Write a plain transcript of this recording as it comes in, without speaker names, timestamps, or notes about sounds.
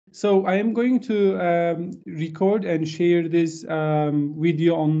So I am going to record and share this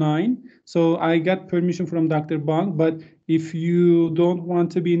video online. So I got permission from Dr. Bonk, but if you don't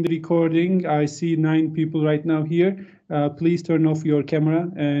want to be in the recording, I see 9 people right now here. Please turn off your camera,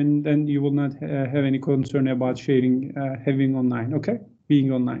 and then you will not have any concern about sharing, having online, okay?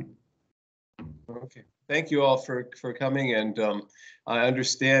 Being online. Okay, thank you all for coming, and I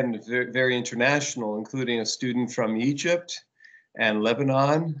understand very international, including a student from Egypt and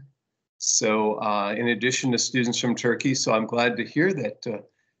Lebanon. So in addition to students from Turkey, so I'm glad to hear that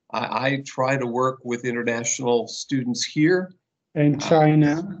I try to work with international students here. And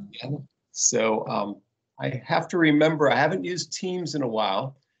China. So I have to remember, I haven't used Teams in a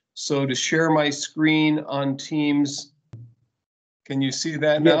while. So to share my screen on Teams, can you see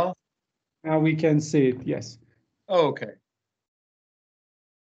that now? Now we can see it, yes. Okay.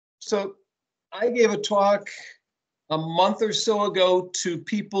 So I gave a talk a month or so ago to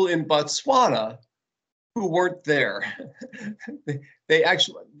people in Botswana who weren't there.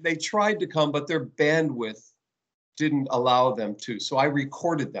 they tried to come, but their bandwidth didn't allow them to. So I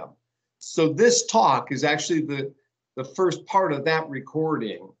recorded them. So this talk is actually the first part of that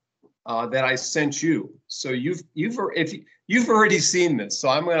recording that I sent you. So you've already seen this. So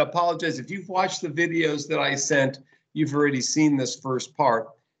I'm going to apologize if you've watched the videos that I sent. You've already seen this first part,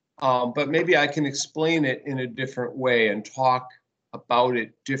 but maybe I can explain it in a different way and talk about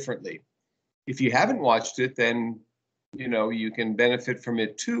it differently. If you haven't watched it, then you can benefit from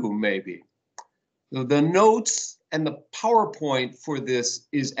it too, maybe. So the notes and the PowerPoint for this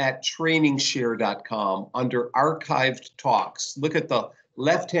is at trainingshare.com under archived talks. Look at the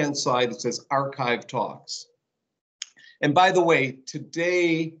left-hand side, it says archive talks. And by the way,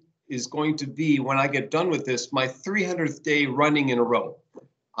 today is going to be, when I get done with this, my 300th day running in a row.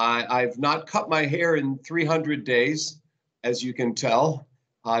 I've not cut my hair in 300 days, as you can tell.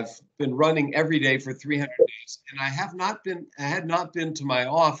 I've been running every day for 300 days, and I had not been to my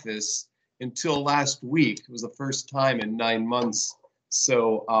office until last week. It was the first time in 9 months.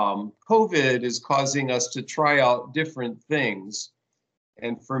 So COVID is causing us to try out different things.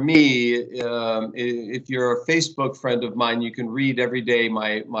 And for me, if you're a Facebook friend of mine, you can read every day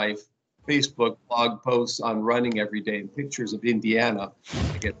my Facebook blog posts on running every day and pictures of Indiana.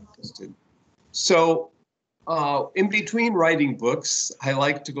 I get posted. So in between writing books, I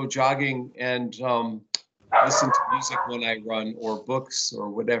like to go jogging and listen to music when I run, or books or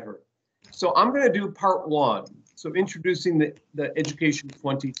whatever. So I'm going to do part 1. So introducing the Education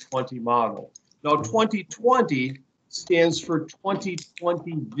 2020 model. Now 2020 stands for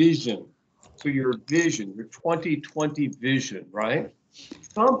 2020 vision. So your vision, your 2020 vision, right?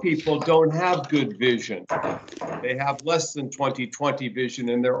 Some people don't have good vision. They have less than 2020 vision,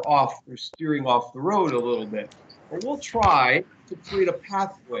 and they're steering off the road a little bit. But we'll try to create a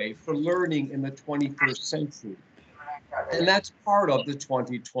pathway for learning in the 21st century. And that's part of the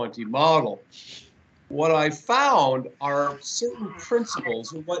 2020 model. What I found are certain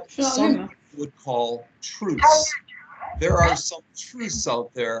principles of what some people would call truths. There are some truths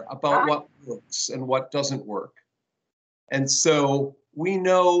out there about what works and what doesn't work. And so we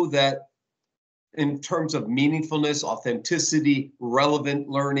know that in terms of meaningfulness, authenticity, relevant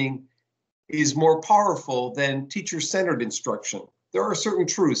learning is more powerful than teacher-centered instruction. There are certain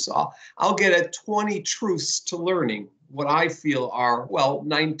truths. I'll get at 20 truths to learning. What I feel are, well,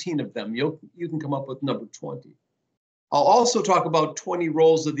 19 of them. You can come up with number 20. I'll also talk about 20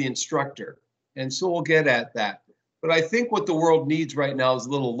 roles of the instructor, and so we'll get at that. But I think what the world needs right now is a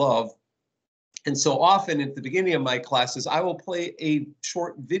little love. And so often at the beginning of my classes, I will play a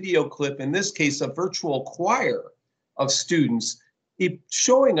short video clip, in this case, a virtual choir of students,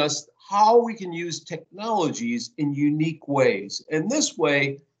 showing us how we can use technologies in unique ways. And this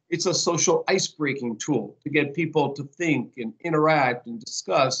way, it's a social ice-breaking tool to get people to think and interact and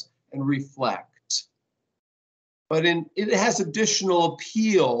discuss and reflect. But it has additional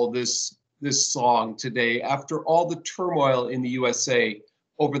appeal, this song today, after all the turmoil in the USA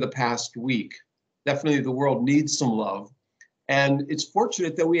over the past week. Definitely the world needs some love. And it's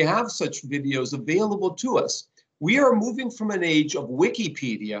fortunate that we have such videos available to us. We are moving from an age of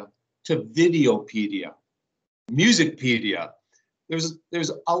Wikipedia to Videopedia, Musicpedia.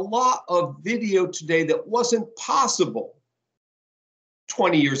 There's a lot of video today that wasn't possible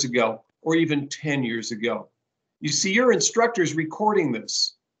 20 years ago or even 10 years ago. You see, your instructor's recording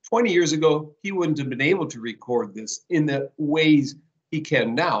this. 20 years ago, he wouldn't have been able to record this in the ways he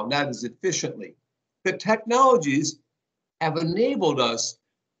can now, not as efficiently. The technologies have enabled us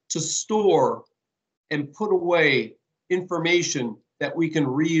to store and put away information that we can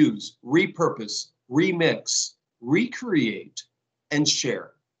reuse, repurpose, remix, recreate, and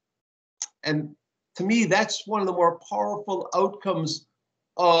share. And to me, that's one of the more powerful outcomes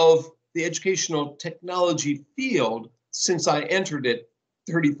of the educational technology field since I entered it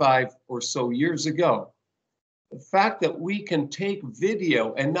 35 or so years ago. The fact that we can take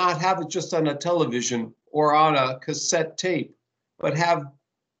video and not have it just on a television or on a cassette tape, but have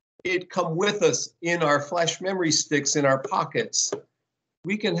it come with us in our flash memory sticks in our pockets.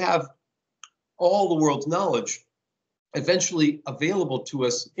 We can have all the world's knowledge eventually available to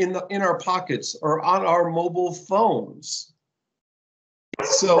us in our pockets or on our mobile phones.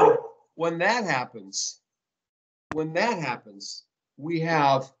 So when that happens, we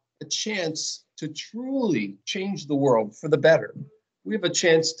have a chance to truly change the world for the better. We have a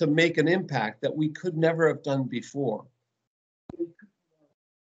chance to make an impact that we could never have done before.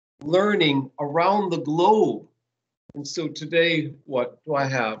 Learning around the globe. And so today, what do I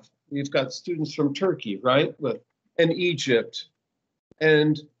have? We've got students from Turkey, right? And Egypt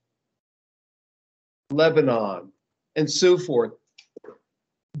and Lebanon and so forth.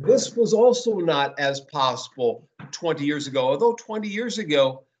 This was also not as possible 20 years ago, although 20 years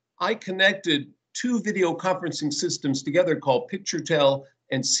ago, I connected two video conferencing systems together called PictureTell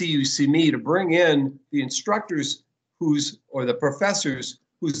and CUCME to bring in the instructors or the professors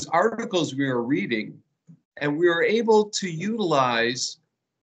whose articles we were reading. And we were able to utilize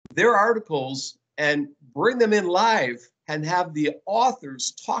their articles and bring them in live and have the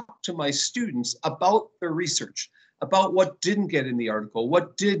authors talk to my students about their research, about what didn't get in the article,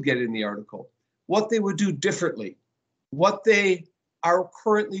 what did get in the article, what they would do differently, what they are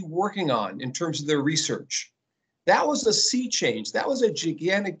currently working on in terms of their research. That was a sea change. That was a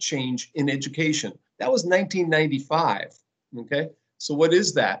gigantic change in education. That was 1995, okay? So what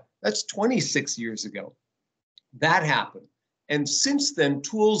is that? That's 26 years ago. That happened. And since then,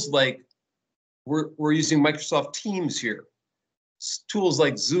 tools like, we're using Microsoft Teams here, tools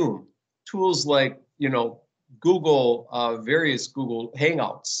like Zoom, tools like, Google, various Google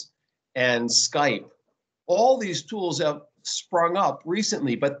Hangouts and Skype. All these tools have sprung up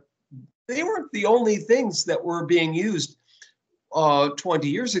recently, but they weren't the only things that were being used 20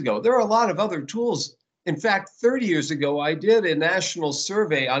 years ago. There are a lot of other tools. In fact, 30 years ago, I did a national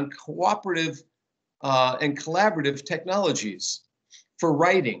survey on cooperative and collaborative technologies for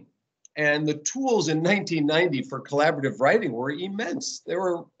writing. And the tools in 1990 for collaborative writing were immense. They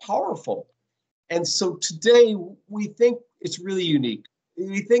were powerful. And so today we think it's really unique.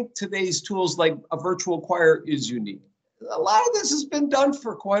 We think today's tools like a virtual choir is unique. A lot of this has been done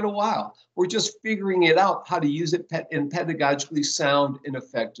for quite a while. We're just figuring it out how to use it in pedagogically sound and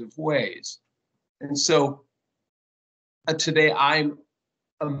effective ways. And so today I'm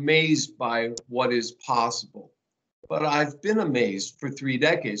amazed by what is possible. But I've been amazed for 3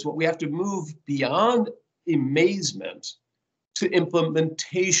 decades. What we have to move beyond amazement to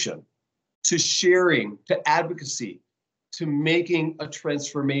implementation, to sharing, to advocacy, to making a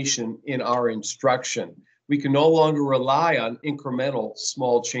transformation in our instruction. We can no longer rely on incremental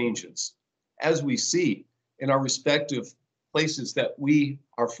small changes. As we see in our respective places that we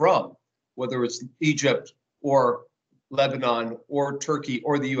are from, whether it's Egypt or Lebanon or Turkey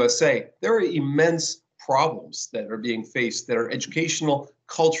or the USA, there are immense problems that are being faced that are educational,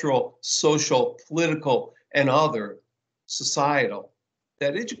 cultural, social, political, and other societal.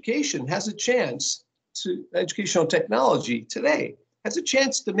 That education has a chance to, educational technology today has a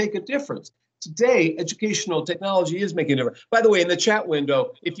chance to make a difference. Today, educational technology is making a difference. By the way, in the chat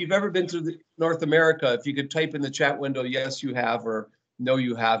window, if you've ever been to North America, if you could type in the chat window, yes, you have, or no,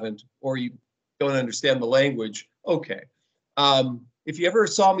 you haven't, or you don't understand the language, okay. If you ever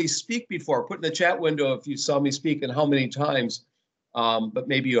saw me speak before, put in the chat window if you saw me speak and how many times, but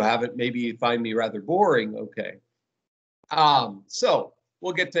maybe you haven't, maybe you find me rather boring, okay. So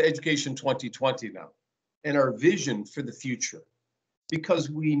we'll get to Education 2020 now and our vision for the future,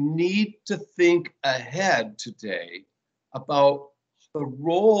 because we need to think ahead today about the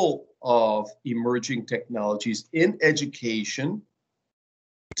role of emerging technologies in education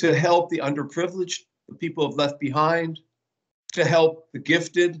to help the underprivileged, the people left behind, to help the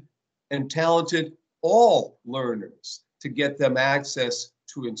gifted and talented, all learners, to get them access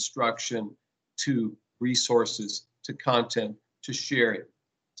to instruction, to resources, to content, to sharing.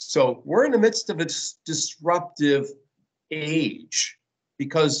 So we're in the midst of a disruptive age,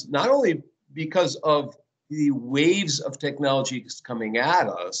 because not only because of the waves of technologies coming at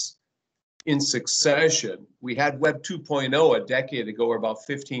us in succession. We had Web 2.0 a decade ago, or about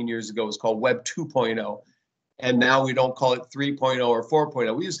 15 years ago, it was called Web 2.0. And now we don't call it 3.0 or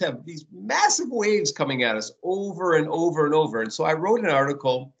 4.0. We just have these massive waves coming at us over and over and over. And so I wrote an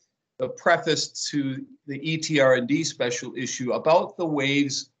article, the preface to the ETR&D special issue, about the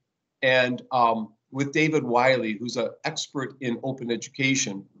waves and with David Wiley, who's an expert in open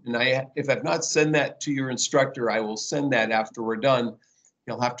education. And if I've not sent that to your instructor, I will send that after we're done.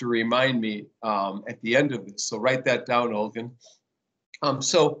 He'll have to remind me at the end of this. So write that down, Olgun.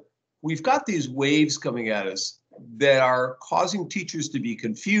 So we've got these waves coming at us that are causing teachers to be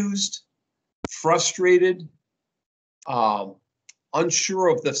confused, frustrated, unsure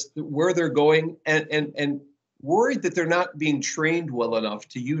of where they're going, and worried that they're not being trained well enough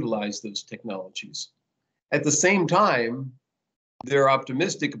to utilize those technologies. At the same time, they're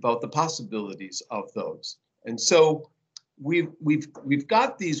optimistic about the possibilities of those. And so we've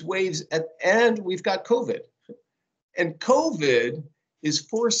got these waves, and we've got COVID. And COVID is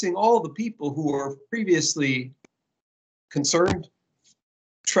forcing all the people who are previously concerned,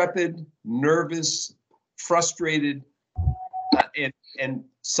 trepid, nervous, frustrated, and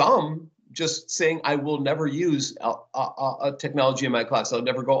some just saying, I will never use a technology in my class. I'll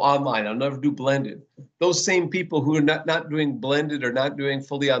never go online. I'll never do blended. Those same people who are not doing blended or not doing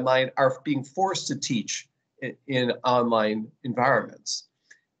fully online are being forced to teach in online environments.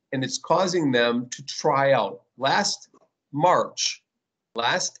 And it's causing them to try out. Last March,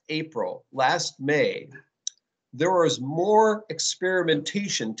 last April, last May, there was more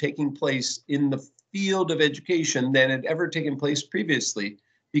experimentation taking place in the field of education than had ever taken place previously,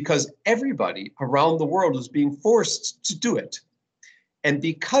 because everybody around the world is being forced to do it. And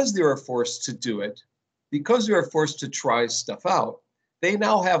because they are forced to do it, because they are forced to try stuff out, they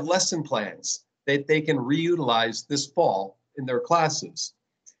now have lesson plans that they can reutilize this fall in their classes.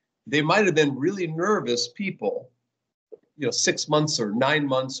 They might have been really nervous people, 6 months or 9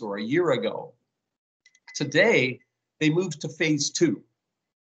 months or a year ago. Today, they moved to phase 2.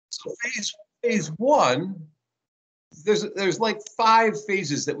 So phase 1, there's like 5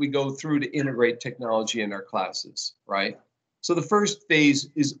 phases that we go through to integrate technology in our classes, right? So the first phase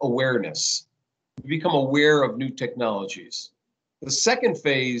is awareness. We become aware of new technologies. The second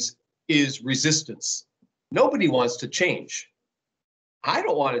phase is resistance. Nobody wants to change. I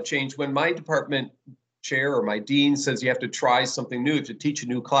don't want to change when my department chair or my dean says you have to try something new to teach a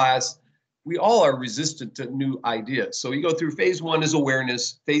new class. We all are resistant to new ideas. So you go through phase 1 is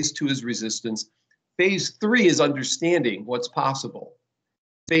awareness, phase 2 is resistance, phase 3 is understanding what's possible.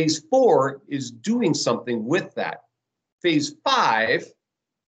 Phase 4 is doing something with that. Phase 5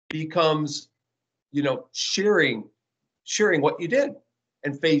 becomes, sharing what you did.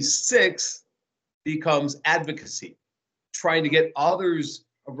 And phase 6 becomes advocacy, trying to get others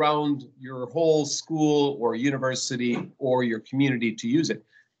around your whole school or university or your community to use it.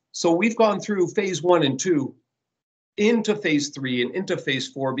 So we've gone through phase 1 and 2 into phase 3 and into phase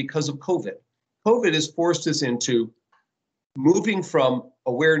 4 because of COVID. COVID has forced us into moving from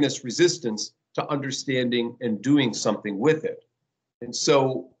awareness resistance to understanding and doing something with it. And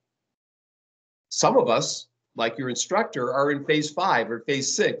so some of us, like your instructor, are in phase 5 or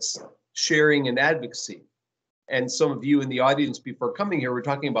phase 6, sharing and advocacy. And some of you in the audience before coming here were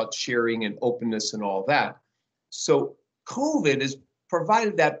talking about sharing and openness and all that. So COVID has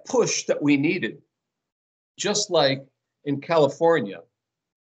provided that push that we needed, just like in California.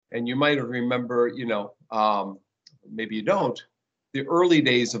 And you might remember, maybe you don't, the early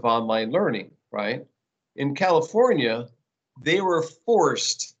days of online learning, right? In California, they were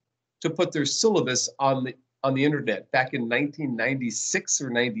forced to put their syllabus on the internet back in 1996 or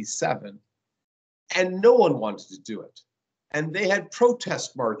 97. And no one wanted to do it. And they had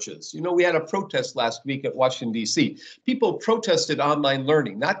protest marches. We had a protest last week at Washington, D.C. People protested online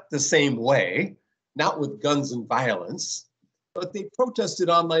learning, not the same way, not with guns and violence, but they protested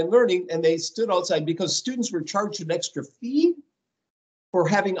online learning, and they stood outside because students were charged an extra fee for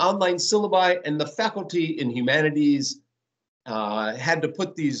having online syllabi, and the faculty in humanities had to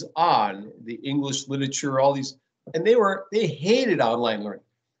put these on, the English literature, all these, and they hated online learning.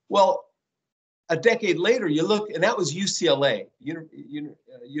 Well, a decade later, you look, and that was UCLA,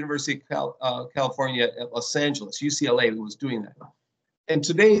 University of California at Los Angeles, UCLA was doing that. And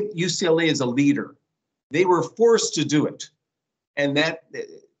today, UCLA is a leader. They were forced to do it. And it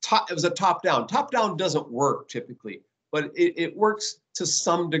was a top-down. Top-down doesn't work typically, but it works to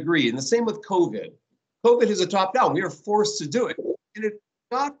some degree. And the same with COVID. COVID is a top-down. We were forced to do it. And it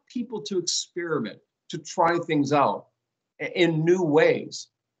got people to experiment, to try things out in new ways.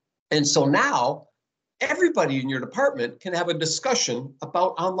 And so now everybody in your department can have a discussion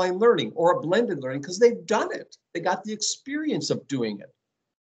about online learning or a blended learning because they've done it. They got the experience of doing it.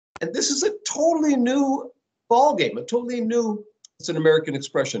 And this is a totally new ballgame, a totally new, it's an American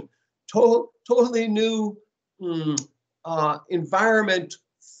expression, totally new environment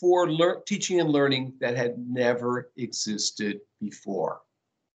for teaching and learning that had never existed before.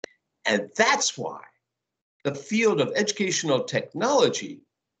 And that's why the field of educational technology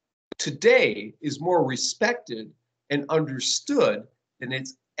today is more respected and understood than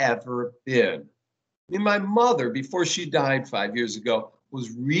it's ever been. I mean, my mother, before she died 5 years ago,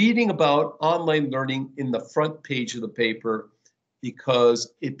 was reading about online learning in the front page of the paper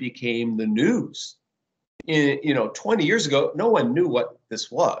because it became the news. 20 years ago, no one knew what this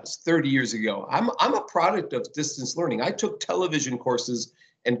was. 30 years ago, I'm a product of distance learning. I took television courses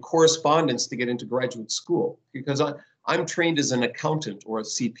and correspondence to get into graduate school because I'm trained as an accountant or a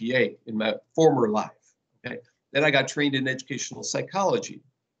CPA in my former life. Okay, then I got trained in educational psychology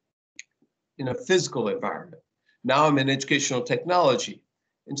in a physical environment. Now I'm in educational technology.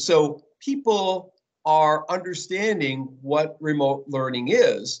 And so people are understanding what remote learning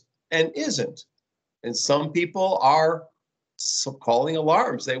is and isn't. And some people are calling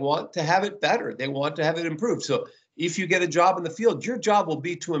alarms. They want to have it better. They want to have it improved. So if you get a job in the field, your job will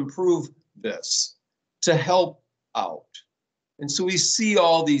be to improve this, to help out. And so we see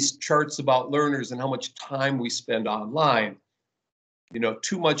all these charts about learners and how much time we spend online.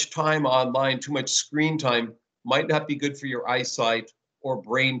 Too much time online, too much screen time might not be good for your eyesight or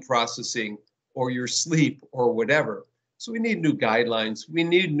brain processing or your sleep or whatever. So we need new guidelines. We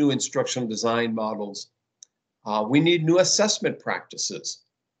need new instructional design models. We need new assessment practices.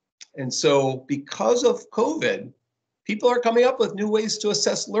 And so because of COVID, people are coming up with new ways to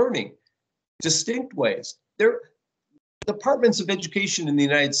assess learning, distinct ways. Departments of education in the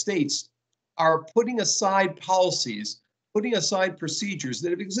United States are putting aside policies, putting aside procedures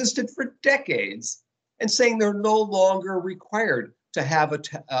that have existed for decades and saying they're no longer required to have an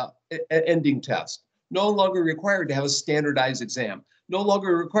ending test, no longer required to have a standardized exam, no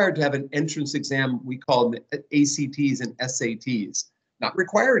longer required to have an entrance exam, we call them ACTs and SATs, not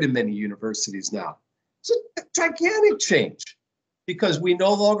required in many universities now. It's a gigantic change because we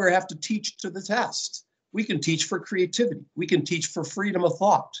no longer have to teach to the test. We can teach for creativity. We can teach for freedom of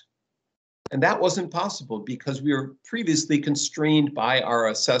thought. And that wasn't possible because we were previously constrained by our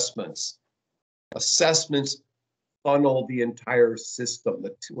assessments. Assessments funnel the entire system.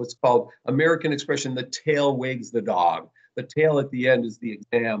 What's called American expression, the tail wags the dog. The tail at the end is the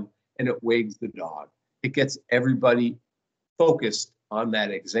exam and it wags the dog. It gets everybody focused on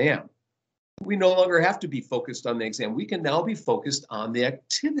that exam. We no longer have to be focused on the exam. We can now be focused on the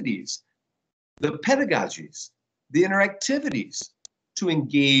activities, the pedagogies, the interactivities to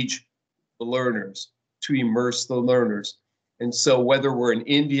engage the learners, to immerse the learners. And so whether we're in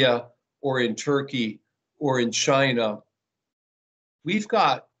India or in Turkey or in China, we've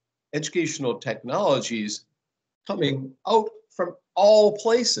got educational technologies coming out from all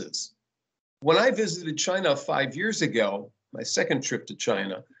places. When I visited China 5 years ago, my second trip to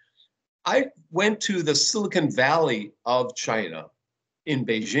China, I went to the Silicon Valley of China in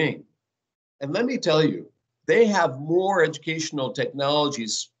Beijing. And let me tell you, they have more educational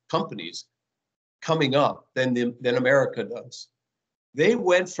technologies companies coming up than America does. They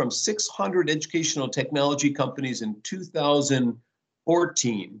went from 600 educational technology companies in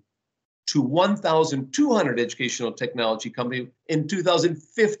 2014 to 1,200 educational technology companies in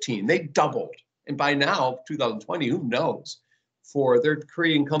 2015. They doubled. And by now, 2020, who knows? They're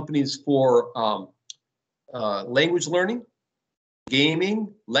creating companies for language learning,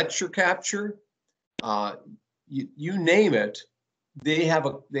 gaming, lecture capture, you name it. They have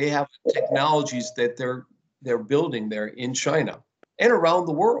technologies that they're building there in China and around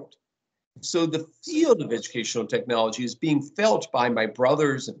the world. So the field of educational technology is being felt by my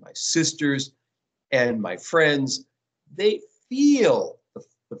brothers and my sisters and my friends. They feel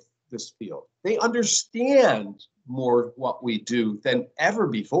this field. They understand more what we do than ever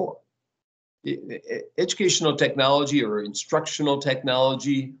before. Educational technology or instructional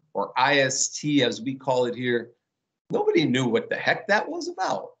technology or IST, as we call it here, nobody knew what the heck that was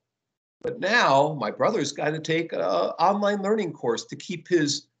about. But now my brother's got to take an online learning course to keep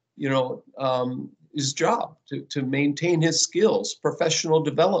his job, to maintain his skills, professional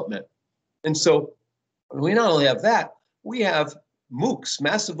development. And so we not only have that, we have MOOCs,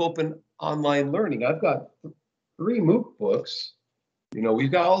 massive open online learning. I've got 3 MOOC books.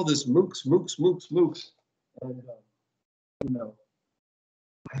 We've got all this MOOCs. And,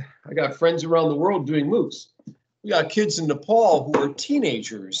 I got friends around the world doing MOOCs. We got kids in Nepal who are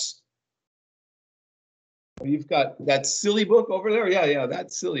teenagers. You've got that silly book over there. Yeah,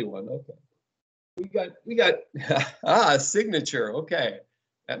 that silly one. Okay. We got a signature. Okay,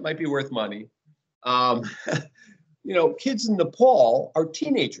 that might be worth money. Kids in Nepal are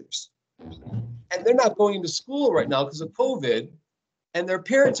teenagers, and they're not going to school right now because of COVID, and their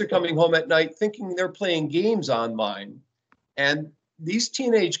parents are coming home at night thinking they're playing games online, and these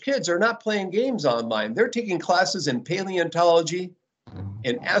teenage kids are not playing games online. They're taking classes in paleontology,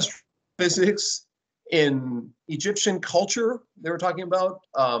 in astrophysics, in Egyptian culture. They were talking about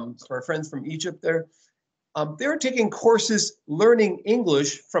for our friends from Egypt there. They're taking courses learning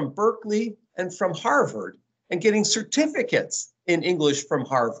English from Berkeley and from Harvard and getting certificates in English from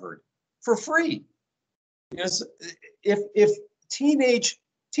Harvard for free. Yes, if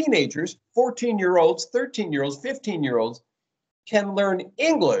teenagers, 14-year-olds, 13-year-olds, 15-year-olds can learn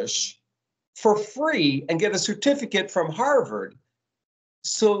English for free and get a certificate from Harvard,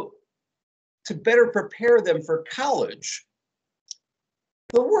 so to better prepare them for college,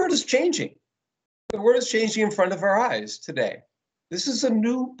 the world is changing. The world is changing in front of our eyes today. This is a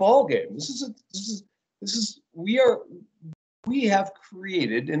new ballgame. We have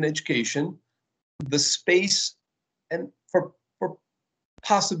created in education the space and for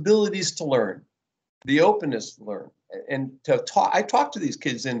possibilities to learn, the openness to learn, and to talk. I talked to these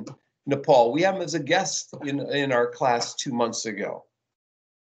kids in Nepal. We have them as a guest in our class 2 months ago,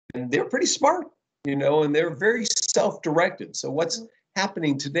 and they're pretty smart, and they're very self-directed. So what's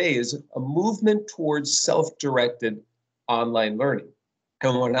happening today is a movement towards self-directed online learning.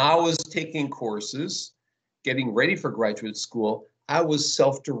 And when I was taking courses, getting ready for graduate school, I was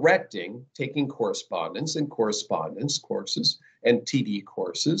self-directing, taking correspondence courses and TD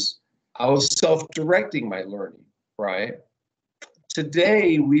courses. I was self-directing my learning, right?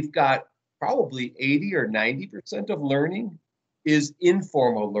 Today, we've got probably 80 or 90% of learning is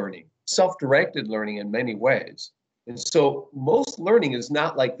informal learning, self-directed learning in many ways. And so most learning is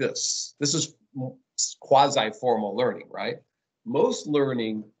not like this. This is quasi-formal learning, right? Most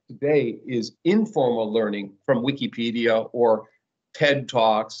learning today is informal learning from Wikipedia or TED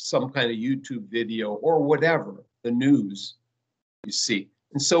Talks, some kind of YouTube video or whatever, the news you see.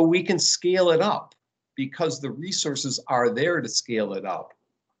 And so we can scale it up because the resources are there to scale it up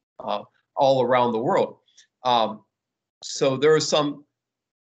all around the world. So there are some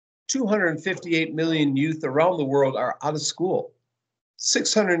 258 million youth around the world are out of school.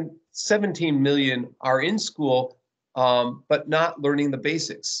 617 million are in school, but not learning the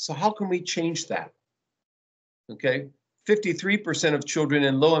basics. So how can we change that? Okay, 53% of children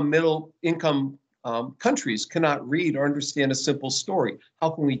in low and middle income countries cannot read or understand a simple story. How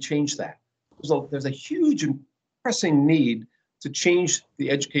can we change that? There's a huge and pressing need to change the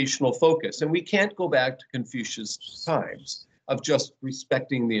educational focus. And we can't go back to Confucius' times of just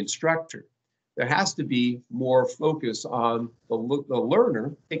respecting the instructor. There has to be more focus on the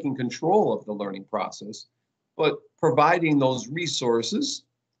learner taking control of the learning process, but providing those resources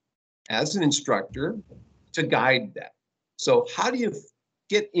as an instructor to guide that. So how do you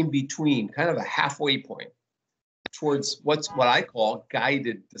get in between, kind of a halfway point towards what I call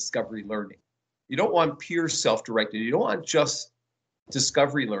guided discovery learning? You don't want pure self-directed. You don't want just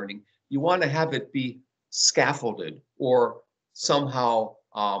discovery learning. You want to have it be scaffolded or somehow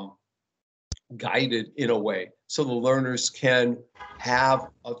guided in a way so the learners can have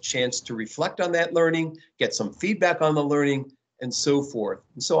a chance to reflect on that learning, get some feedback on the learning, and so forth.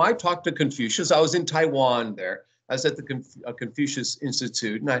 And so I talked to Confucius. I was in Taiwan there. I was at the Confucius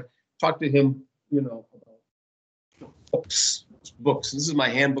Institute, and I talked to him, about books. This is my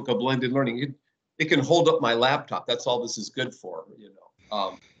handbook of blended learning. It can hold up my laptop. That's all this is good for,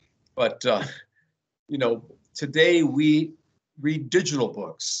 today we read digital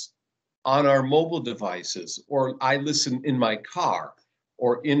books on our mobile devices, or I listen in my car,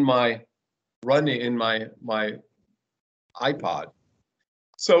 or in my iPod.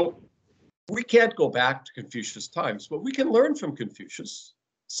 So we can't go back to Confucius times, but we can learn from Confucius,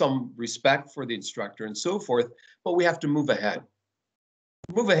 some respect for the instructor and so forth, but we have to move ahead.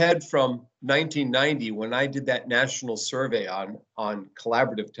 Move ahead from 1990, when I did that national survey on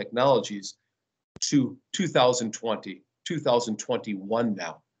collaborative technologies, to 2020, 2021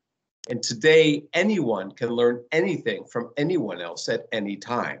 now. And today, anyone can learn anything from anyone else at any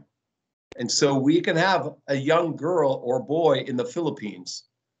time. And so we can have a young girl or boy in the Philippines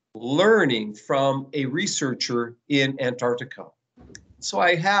learning from a researcher in Antarctica. So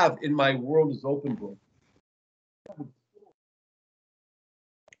I have in my World is Open book,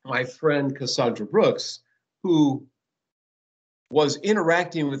 my friend Cassandra Brooks, who was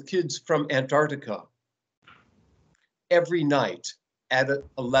interacting with kids from Antarctica every night at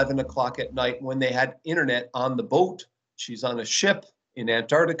 11 o'clock at night when they had internet on the boat. She's on a ship in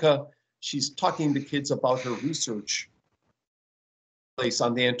Antarctica. She's talking to kids about her research place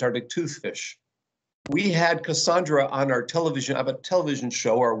on the Antarctic toothfish. We had Cassandra on our television. I have a television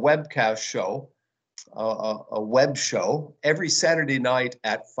show, our webcast show, a web show every Saturday night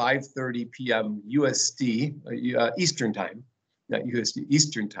at 5:30 p.m. USD, Eastern time. not USD,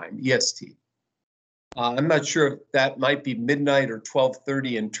 Eastern Time, EST. I'm not sure if that might be midnight or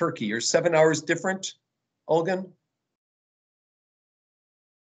 12:30 in Turkey. Or 7 hours different, Olgun?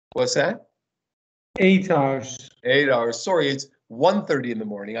 What's that? 8 hours. 8 hours. Sorry, it's 1:30 in the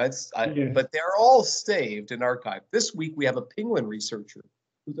morning. Yes. But they're all saved and archived. This week we have a penguin researcher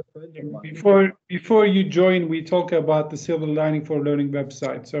who's a friend of mine. Before you join, we talk about the Silver Lining for Learning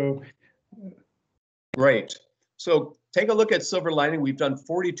website. So great. So take a look at Silver Lining. We've done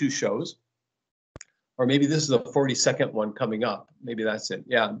 42 shows. Or maybe this is the 42nd one coming up. Maybe that's it.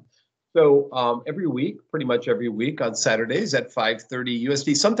 Yeah. So every week, pretty much every week on Saturdays at 5:30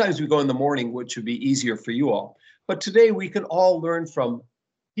 USD. Sometimes we go in the morning, which would be easier for you all. But today we can all learn from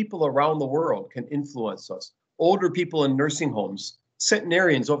people around the world, can influence us. Older people in nursing homes,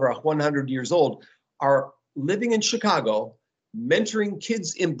 centenarians over 100 years old, are living in Chicago, mentoring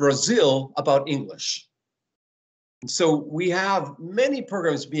kids in Brazil about English. So we have many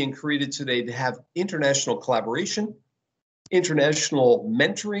programs being created today to have international collaboration, international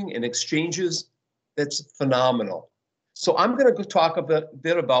mentoring and exchanges. That's phenomenal. So I'm going to talk a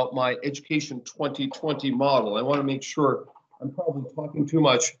bit about my Education 2020 model. I want to make sure I'm probably talking too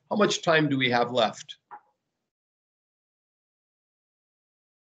much. How much time do we have left?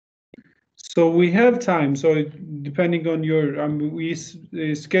 So we have time. So depending on your, we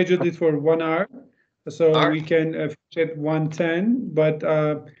scheduled it for 1 hour. So we can finish at 1:10, but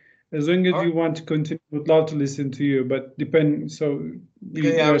as long as you want to continue, would love to listen to you. But depend. So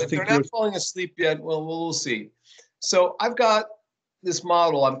if they're not falling asleep yet, well, we'll see. So I've got this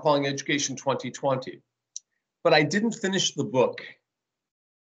model I'm calling Education 2020, but I didn't finish the book,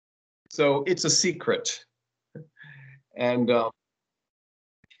 so it's a secret. And can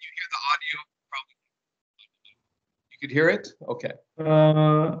you hear the audio? Probably. You could hear it. Okay.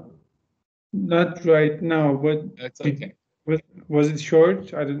 Not right now, but that's okay. Was it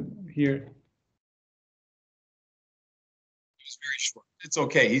short? I didn't hear. It was very short. It's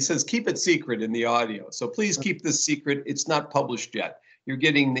okay. He says keep it secret in the audio. So please keep this secret. It's not published yet. You're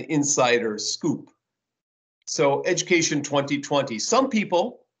getting the insider scoop. So Education 2020. Some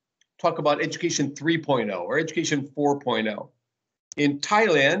people talk about Education 3.0 or Education 4.0. In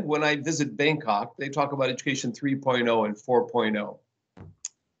Thailand, when I visit Bangkok, they talk about Education 3.0 and 4.0.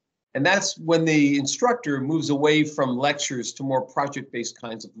 And that's when the instructor moves away from lectures to more project-based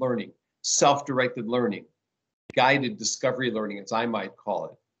kinds of learning, self-directed learning, guided discovery learning, as I might call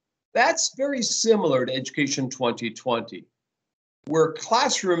it. That's very similar to Education 2020, where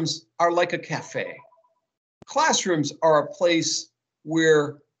classrooms are like a cafe. Classrooms are a place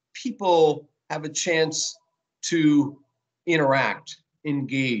where people have a chance to interact,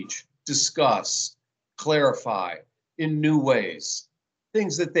 engage, discuss, clarify in new ways.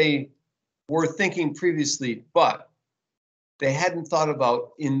 Things that they were thinking previously, but they hadn't thought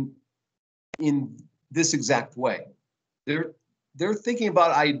about in this exact way. They're thinking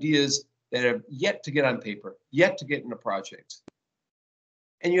about ideas that have yet to get on paper, yet to get in a project.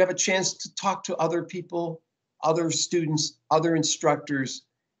 And you have a chance to talk to other people, other students, other instructors,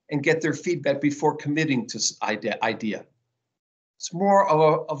 and get their feedback before committing to idea. It's more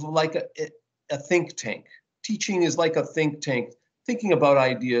of like a think tank. Teaching is like a think tank. Thinking about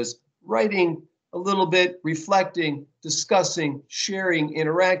ideas, writing a little bit, reflecting, discussing, sharing,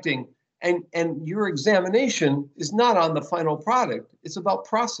 interacting, and your examination is not on the final product. It's about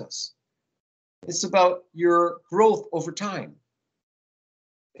process. It's about your growth over time.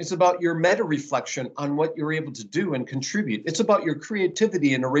 It's about your meta-reflection on what you're able to do and contribute. It's about your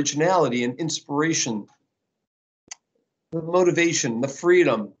creativity and originality and inspiration, the motivation, the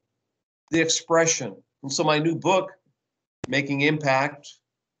freedom, the expression. And so my new book, Making Impact,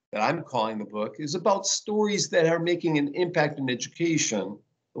 that I'm calling the book, is about stories that are making an impact in education.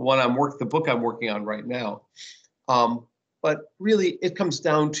 The book I'm working on right now. But really, it comes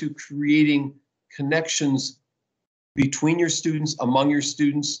down to creating connections between your students, among your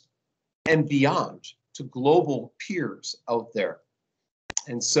students, and beyond to global peers out there.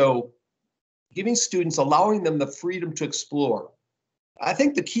 And so giving students, allowing them the freedom to explore. I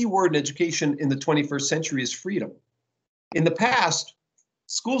think the key word in education in the 21st century is freedom. In the past,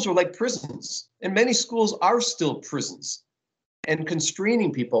 schools were like prisons, and many schools are still prisons, and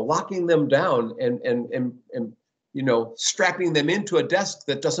constraining people, locking them down, and strapping them into a desk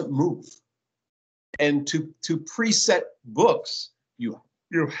that doesn't move. And to preset books, you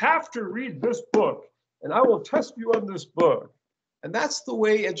have to read this book, and I will test you on this book. And that's the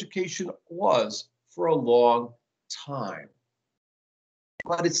way education was for a long time.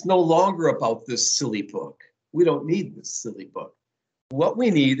 But it's no longer about this silly book. We don't need this silly book. What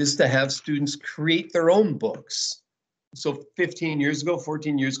we need is to have students create their own books So 15 years ago,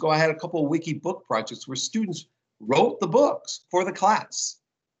 14 years ago, I had a couple of wiki book projects where students wrote the books for the class.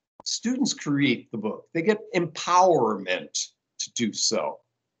 Students create the book. They get empowerment to do so.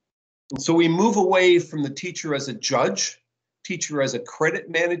 And so we move away from the teacher as a judge, teacher as a credit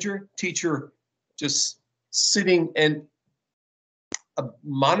manager, teacher just sitting and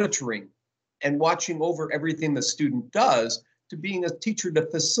monitoring and watching over everything the student does, to being a teacher that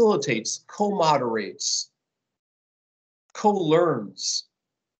facilitates, co-moderates, co-learns.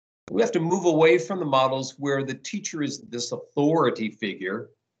 We have to move away from the models where the teacher is this authority figure.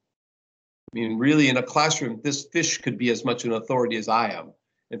 I mean, really, in a classroom, this fish could be as much an authority as I am.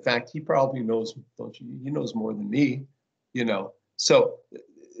 In fact, he probably knows, don't you? He knows more than me, you know. So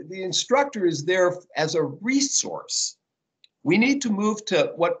the instructor is there as a resource. We need to move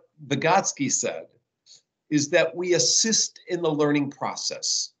to what Vygotsky said, is that we assist in the learning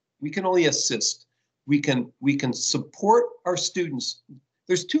process. We can only assist. We can support our students.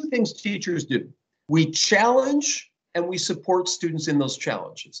 There's two things teachers do. We challenge and we support students in those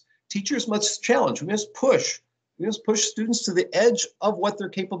challenges. Teachers must challenge. We must push. We must push students to the edge of what they're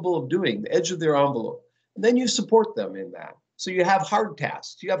capable of doing, the edge of their envelope. And then you support them in that. So you have hard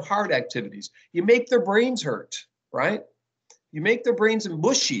tasks, you have hard activities. You make their brains hurt, right? You make their brains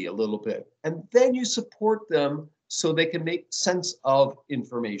mushy a little bit, and then you support them so they can make sense of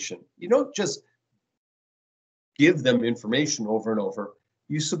information. You don't just give them information over and over.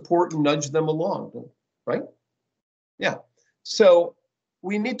 You support and nudge them along, right? Yeah. So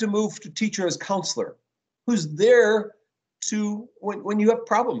we need to move to teacher as counselor, who's there to, when you have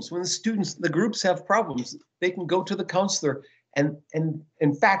problems, when the students, the groups have problems, they can go to the counselor. And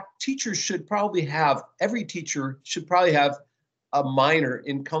in fact, teachers should probably have, every teacher should probably have a minor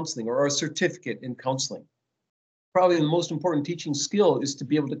in counseling or a certificate in counseling. Probably the most important teaching skill is to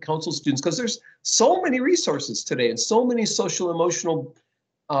be able to counsel students, because there's so many resources today and so many social emotional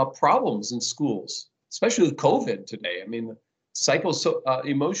problems in schools, especially with COVID today. I mean, the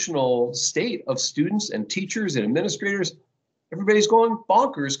emotional state of students and teachers and administrators, everybody's going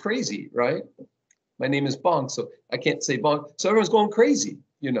bonkers crazy, right? My name is Bonk, so I can't say bonk. So everyone's going crazy,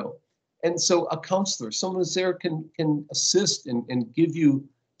 you know. And so a counselor, someone who's there can assist and give you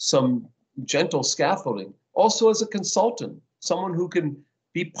some gentle scaffolding. Also as a consultant, someone who can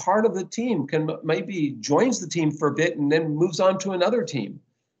be part of the team, can maybe joins the team for a bit and then moves on to another team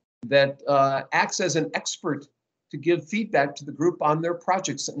that acts as an expert to give feedback to the group on their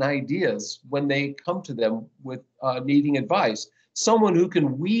projects and ideas when they come to them with needing advice. Someone who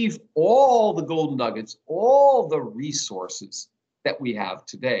can weave all the golden nuggets, all the resources that we have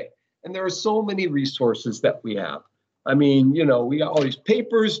today. And there are so many resources that we have. I mean, you know, we got all these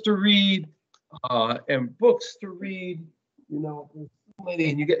papers to read and books to read, you know, there's so many,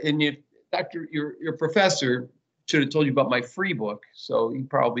 and your professor should have told you about my free book. So he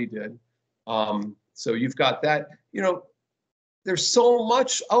probably did. So you've got that, you know, there's so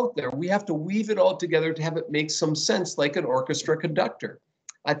much out there. We have to weave it all together to have it make some sense, like an orchestra conductor.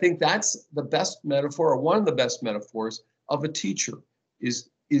 I think that's the best metaphor, or one of the best metaphors of a teacher, is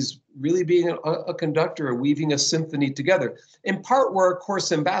really being a conductor and weaving a symphony together. In part, we're a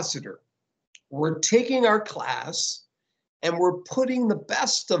course ambassador. We're taking our class and we're putting the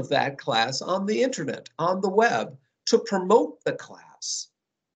best of that class on the internet, on the web, to promote the class.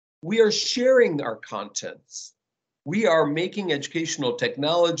 We are sharing our contents. We are making educational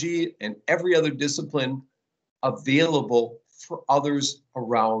technology and every other discipline available for others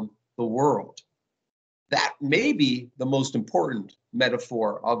around the world. That may be the most important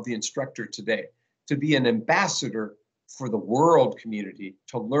metaphor of the instructor today, to be an ambassador for the world community,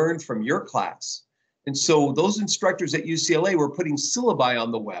 to learn from your class. And so those instructors at UCLA were putting syllabi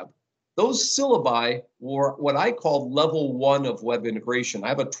on the web. Those syllabi were what I call level 1 of web integration. I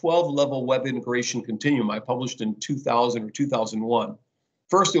have a 12-level web integration continuum I published in 2000 or 2001.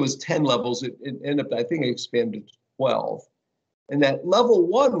 First, it was 10 levels. It ended up, I think I expanded to 12. And that level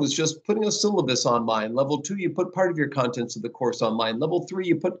 1 was just putting a syllabus online. Level 2, you put part of your contents of the course online. Level 3,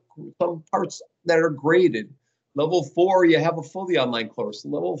 you put some parts that are graded. Level 4, you have a fully online course.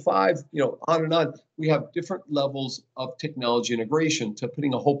 Level 5, you know, on and on. We have different levels of technology integration, to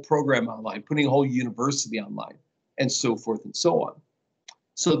putting a whole program online, putting a whole university online, and so forth and so on.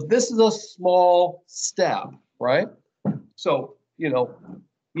 So this is a small step, right? So, you know,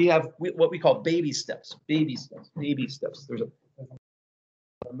 we have what we call baby steps, baby steps, baby steps. There's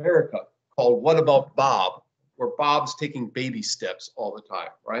America called What About Bob, where Bob's taking baby steps all the time,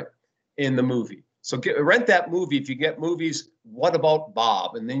 right? In the movie. So rent that movie if you get movies, What About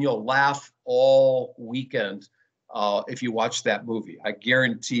Bob? And then you'll laugh all weekend if you watch that movie. I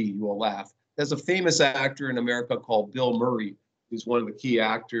guarantee you will laugh. there's a famous actor in America called Bill Murray, who's one of the key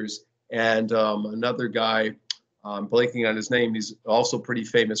actors, and another guy, I'm blanking on his name. He's also pretty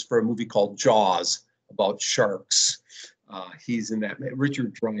famous for a movie called Jaws about sharks. He's in that,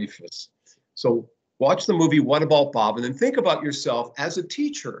 Richard Dreyfuss. So watch the movie, What About Bob? And then think about yourself as a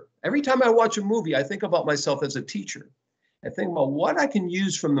teacher. Every time I watch a movie, I think about myself as a teacher. I think about what I can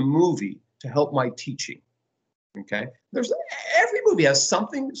use from the movie to help my teaching. Okay, every movie has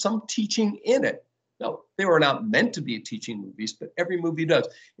something, some teaching in it. Now, they were not meant to be teaching movies, but every movie does.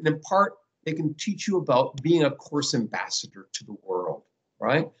 And in part, they can teach you about being a course ambassador to the world,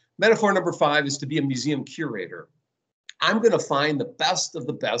 right? Metaphor number 5 is to be a museum curator. I'm going to find the best of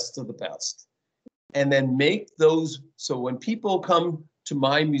the best of the best, and then make those, so when people come to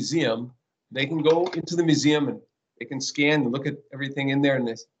my museum, they can go into the museum and they can scan and look at everything in there and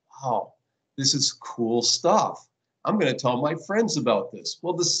they say, wow, this is cool stuff. I'm going to tell my friends about this.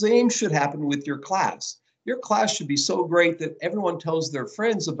 Well, the same should happen with your class. Your class should be so great that everyone tells their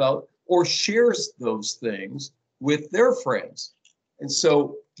friends about or shares those things with their friends. And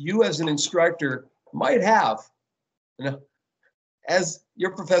so you as an instructor might have, as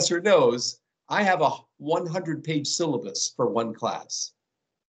your professor knows, I have a 100-page syllabus for one class.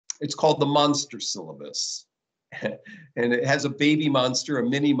 It's called the monster syllabus. And it has a baby monster, a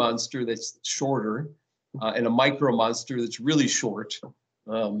mini monster that's shorter, and a micro monster that's really short,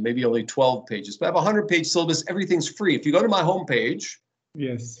 maybe only 12 pages. But I have a 100-page syllabus. Everything's free. If you go to my homepage,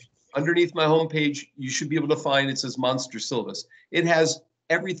 yes, underneath my homepage, you should be able to find, it says monster syllabus. It has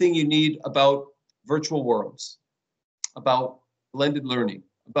everything you need about virtual worlds, about blended learning,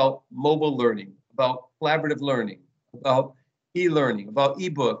 about mobile learning, about collaborative learning, about e-learning, about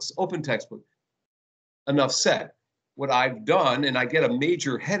ebooks, open textbook. Enough said. What I've done, and I get a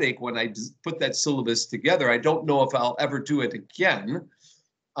major headache when I put that syllabus together. I don't know if I'll ever do it again,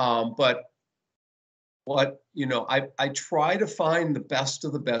 but what, I try to find the best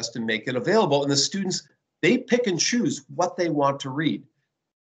of the best and make it available. And the students, they pick and choose what they want to read.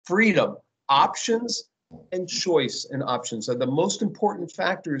 Freedom, options, and choice and options are the most important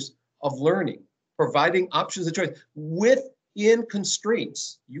factors of learning. Providing options and choice within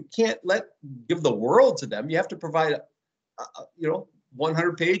constraints. You can't give the world to them. You have to provide,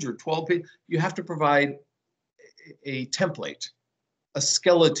 100-page or 12-page. You have to provide a template, a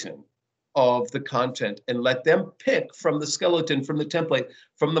skeleton of the content, and let them pick from the skeleton, from the template,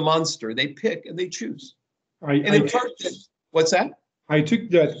 from the monster. They pick and they choose. What's that? I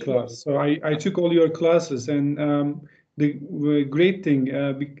took that class. So I took all your classes, and the great thing,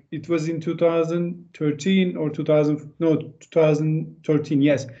 it was in 2013 or 2013,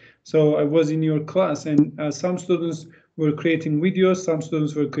 yes. So I was in your class, and some students were creating videos, some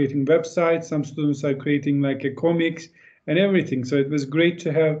students were creating websites, some students are creating like a comics and everything. So it was great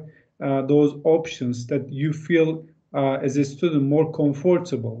to have those options that you feel as a student more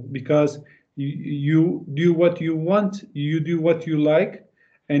comfortable, because you do what you want, you do what you like,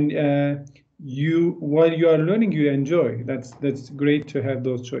 and while you are learning, you enjoy. That's great to have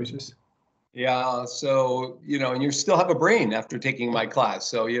those choices. Yeah, so, and you still have a brain after taking my class.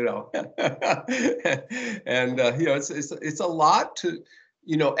 So, and, it's a lot to,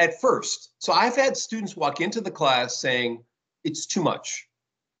 at first. So I've had students walk into the class saying it's too much.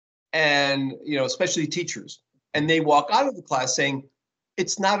 And, especially teachers. And they walk out of the class saying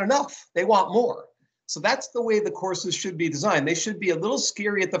it's not enough. They want more. So that's the way the courses should be designed. They should be a little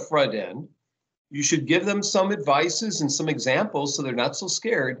scary at the front end. You should give them some advices and some examples so they're not so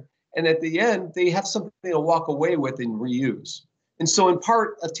scared. And at the end, they have something to walk away with and reuse. And so in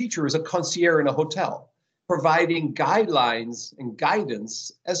part, a teacher is a concierge in a hotel, providing guidelines and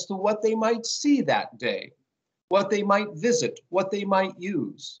guidance as to what they might see that day, what they might visit, what they might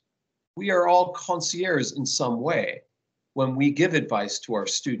use. We are all concierges in some way when we give advice to our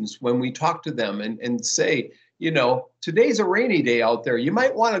students, when we talk to them and say, today's a rainy day out there. You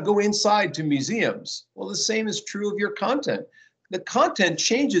might want to go inside to museums. Well, the same is true of your content. The content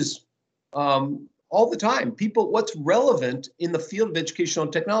changes all the time. What's relevant in the field of educational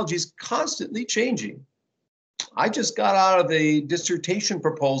technology is constantly changing. I just got out of a dissertation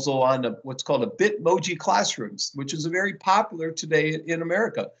proposal on what's called a Bitmoji classrooms, which is very popular today in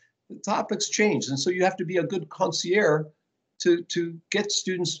America. The topics change, and so you have to be a good concierge to get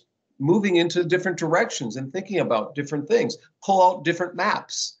students moving into different directions and thinking about different things. Pull out different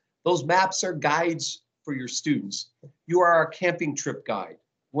maps. Those maps are guides for your students. You are our camping trip guide.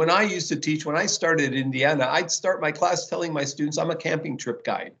 When I used to teach, when I started in Indiana, I'd start my class telling my students, I'm a camping trip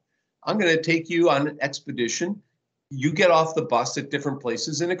guide. I'm going to take you on an expedition. You get off the bus at different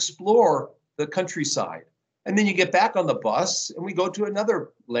places and explore the countryside. And then you get back on the bus and we go to another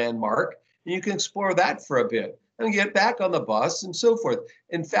landmark and you can explore that for a bit and get back on the bus and so forth.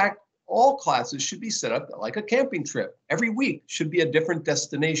 In fact, all classes should be set up like a camping trip. Every week should be a different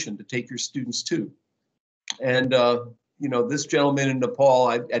destination to take your students to. And, you know, this gentleman in Nepal,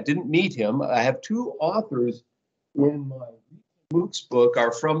 I didn't meet him. I have two authors in my MOOCs book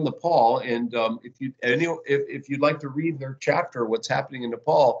are from Nepal. And if you'd like to read their chapter, What's Happening in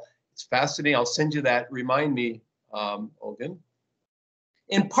Nepal, it's fascinating. I'll send you that. Remind me, Olgun.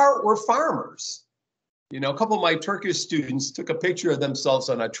 In part, we're farmers. You know, a couple of my Turkish students took a picture of themselves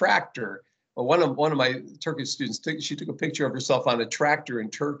on a tractor. Well, one of my Turkish students she took a picture of herself on a tractor in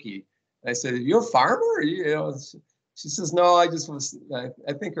Turkey. And I said, "You're a farmer?" You know, she says, "No, I just was.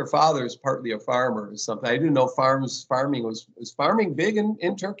 I think her father is partly a farmer or something." I didn't know farming was farming big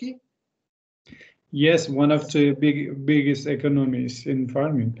in Turkey? Yes, one of the biggest economies in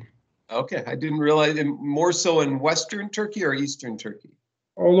farming. Okay, I didn't realize. More so in Western Turkey or Eastern Turkey?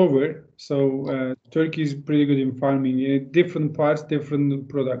 All over. So Turkey is pretty good in farming. Different parts, different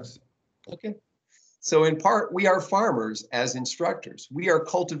products. Okay. So in part, we are farmers as instructors. We are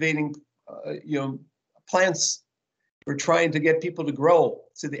cultivating, you know, plants. We're trying to get people to grow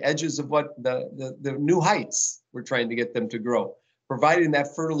to the edges of what the new heights we're trying to get them to grow, providing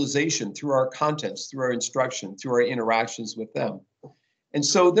that fertilization through our contents, through our instruction, through our interactions with them. And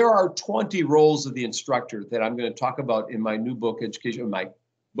so there are 20 roles of the instructor that I'm going to talk about in my new book, Education, my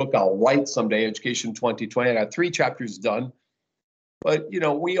book I'll write someday, Education 2020. I got 3 chapters done. But, you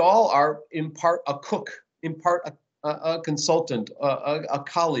know, we all are in part a cook, in part a consultant, a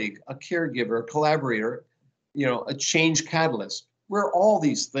colleague, a caregiver, a collaborator, you know, a change catalyst. We're all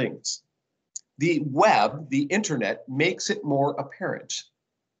these things. The web, the internet, makes it more apparent.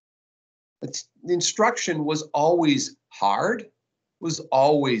 The instruction was always hard, was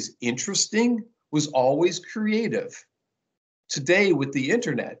always interesting, was always creative. Today, with the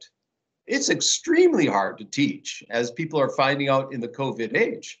internet, it's extremely hard to teach, as people are finding out in the COVID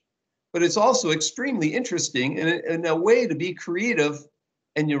age. But it's also extremely interesting in a way to be creative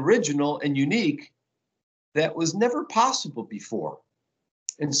and original and unique that was never possible before.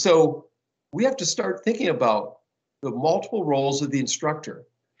 And so we have to start thinking about the multiple roles of the instructor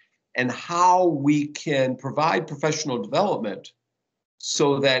and how we can provide professional development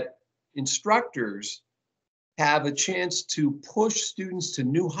so that instructors have a chance to push students to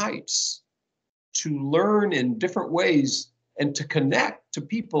new heights, to learn in different ways, and to connect to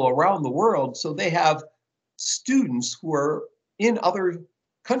people around the world so they have students who are in other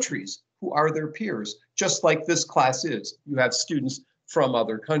countries who are their peers, just like this class is. You have students from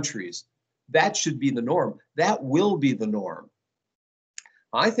other countries. That should be the norm. That will be the norm.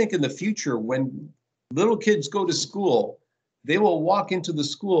 I think in the future, when little kids go to school, they will walk into the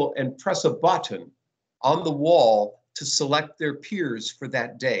school and press a button on the wall to select their peers for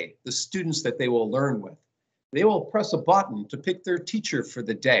that day, the students that they will learn with. They will press a button to pick their teacher for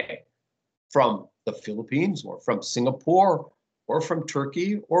the day from the Philippines or from Singapore or from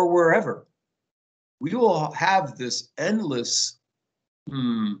Turkey or wherever. We will have this endless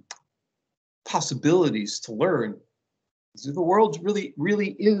possibilities to learn. So the world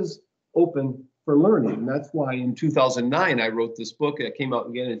really is open for learning. And that's why in 2009, I wrote this book. It came out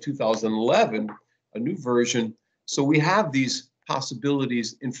again in 2011, a new version. So we have these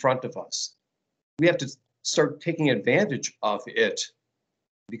possibilities in front of us. We have to start taking advantage of it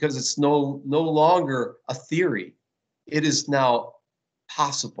because it's no longer a theory. It is now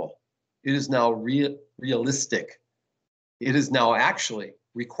possible. It is now realistic. It is now actually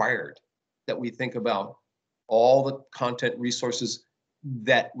required that we think about all the content resources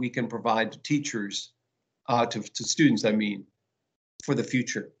that we can provide to teachers, to students, I mean, for the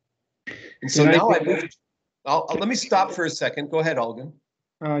future. And so now let me stop for a second. Go ahead, Olgun.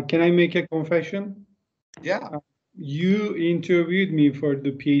 Can I make a confession? Yeah. You interviewed me for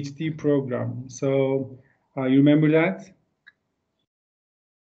the PhD program. So you remember that?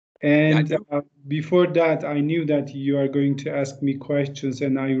 And Yeah, before that, I knew that you are going to ask me questions,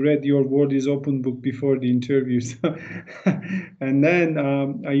 and I read your World is Open book before the interview. So and then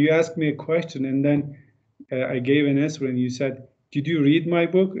you asked me a question, and then I gave an answer, and you said, "Did you read my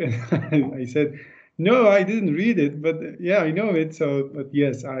book?" And I said, "No, I didn't read it, but yeah, I know it." So, but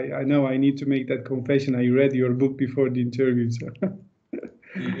yes, I know I need to make that confession. I read your book before the interview. So.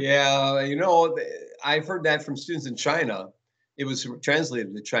 Yeah, you know, I've heard that from students in China. It was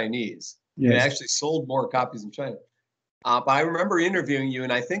translated to Chinese. Yes. It actually sold more copies in China. But I remember interviewing you,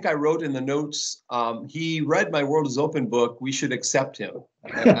 and I think I wrote in the notes, he read my World is Open book. We should accept him.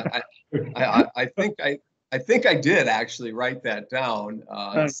 I think I did actually write that down.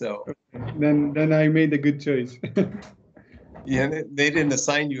 So then I made a good choice. Yeah, they didn't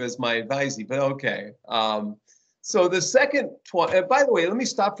assign you as my advisee, but okay. So the second one, by the way, let me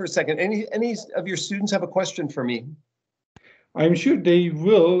stop for a second. Any of your students have a question for me? I'm sure they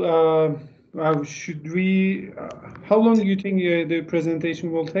will. Should we? How long do you think the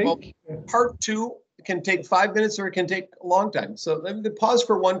presentation will take? Well, part two can take 5 minutes or it can take a long time. So let me pause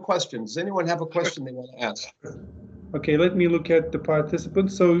for one question. Does anyone have a question they want to ask? Okay, let me look at the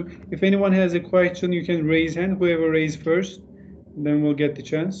participants. So if anyone has a question, you can raise hand. Whoever raise first, then we'll get the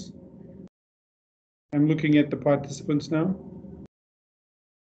chance. I'm looking at the participants now.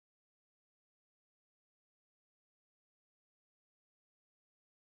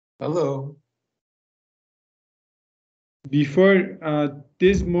 Hello. Before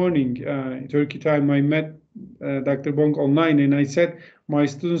this morning, Turkey time, I met Dr. Bonk online, and I said my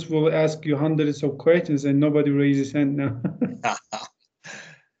students will ask you hundreds of questions, and nobody raises hand now.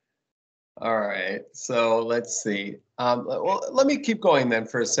 All right, so let's see. Well, let me keep going then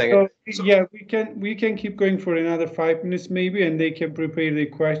for a second. So, yeah, we can keep going for another 5 minutes maybe, and they can prepare their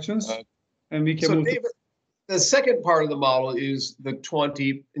questions, and we can so move. David, the second part of the model is the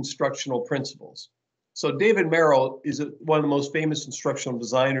 20 instructional principles. So David Merrill is one of the most famous instructional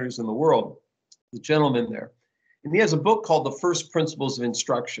designers in the world, the gentleman there. And he has a book called The First Principles of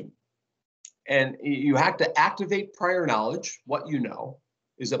Instruction. And you have to activate prior knowledge, what you know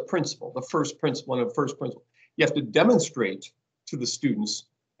is a principle, the first principle, and the first principle. You have to demonstrate to the students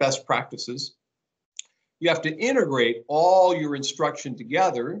best practices. You have to integrate all your instruction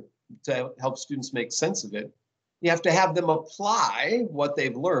together to help students make sense of it. You have to have them apply what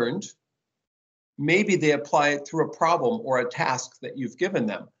they've learned. Maybe they apply it through a problem or a task that you've given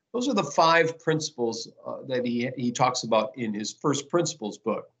them. Those are the 5 principles that he talks about in his First Principles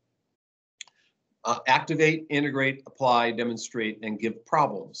book. Activate, integrate, apply, demonstrate, and give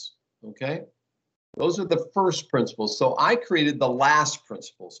problems, okay? Those are the first principles. So I created the last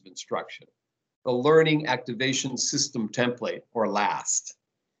principles of instruction, the Learning Activation System Template, or LAST.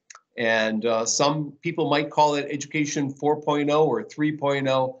 And some people might call it Education 4.0 or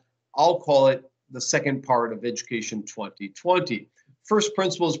 3.0. I'll call it the second part of Education 2020. First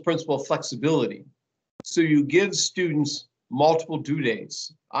principle is principle of flexibility. So you give students multiple due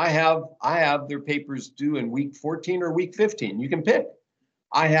dates. I have their papers due in week 14 or week 15. You can pick.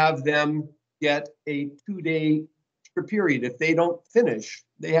 I have them get a 2-day period. If they don't finish,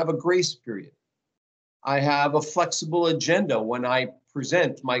 they have a grace period. I have a flexible agenda when I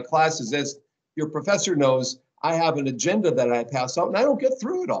present my classes. As your professor knows, I have an agenda that I pass out, and I don't get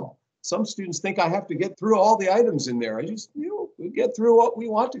through it all. Some students think I have to get through all the items in there. I just, we get through what we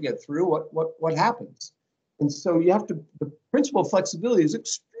want to get through, what happens. And so you have to, the principle of flexibility is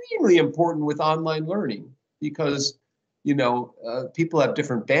extremely important with online learning because, people have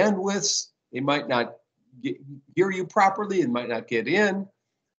different bandwidths. They might not hear you properly and might not get in.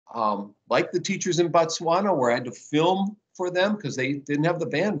 Like the teachers in Botswana where I had to film for them because they didn't have the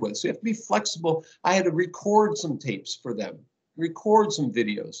bandwidth. So you have to be flexible. I had to record some tapes for them, record some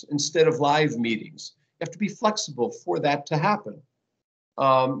videos instead of live meetings. You have to be flexible for that to happen.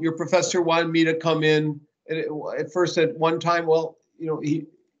 Your professor wanted me to come in at first at one time. Well,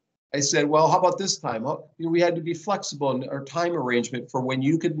 I said, well, how about this time? We had to be flexible in our time arrangement for when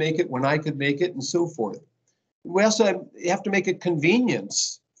you could make it, when I could make it, and so forth. We also have to make it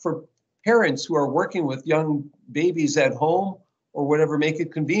convenience for parents who are working with young babies at home or whatever, make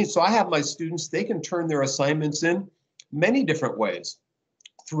it convenient. So I have my students, they can turn their assignments in many different ways,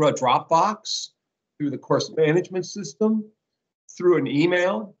 through a Dropbox, through the course management system, through an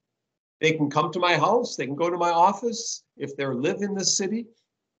email. They can come to my house, they can go to my office if they live in the city.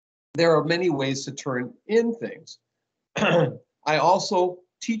 There are many ways to turn in things. I also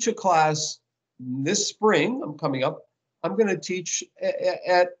teach a class this spring, I'm coming up. I'm going to teach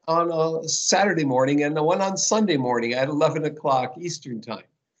on a Saturday morning and one on Sunday morning at 11 o'clock Eastern time.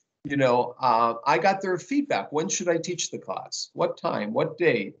 I got their feedback. When should I teach the class? What time? What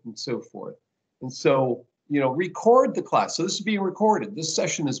day? And so forth. And so, record the class. So this is being recorded. This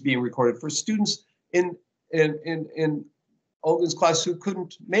session is being recorded for students in Olgun's class who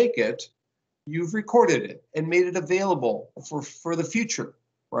couldn't make it. You've recorded it and made it available for the future,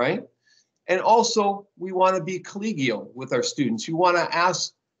 right? And also, we want to be collegial with our students. You want to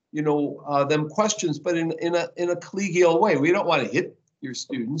ask, them questions, but in a collegial way. We don't want to hit your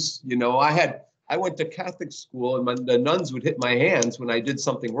students. I went to Catholic school, and the nuns would hit my hands when I did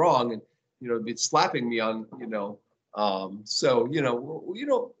something wrong, and be slapping me on, So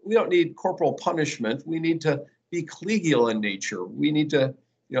we don't need corporal punishment. We need to be collegial in nature. We need to,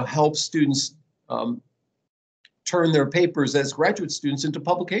 help students turn their papers as graduate students into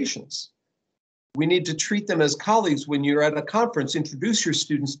publications. We need to treat them as colleagues. When you're at a conference, introduce your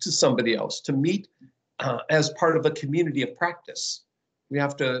students to somebody else, to meet as part of a community of practice. We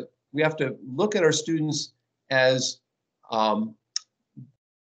have to look at our students as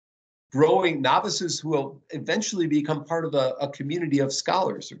growing novices who will eventually become part of a community of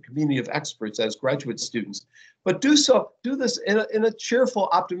scholars or community of experts as graduate students. But do this in a cheerful,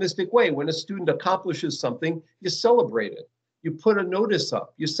 optimistic way. When a student accomplishes something, you celebrate it. You put a notice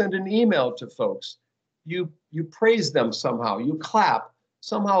up, you send an email to folks, you praise them somehow, you clap,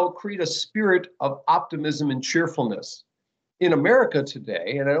 somehow create a spirit of optimism and cheerfulness. In America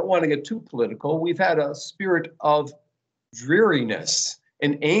today, and I don't want to get too political, we've had a spirit of dreariness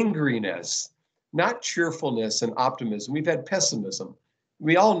and angriness, not cheerfulness and optimism. We've had pessimism.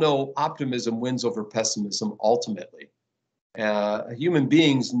 We all know optimism wins over pessimism ultimately. Human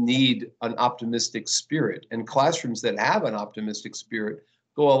beings need an optimistic spirit, and classrooms that have an optimistic spirit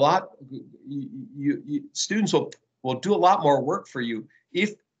go a lot, students will do a lot more work for you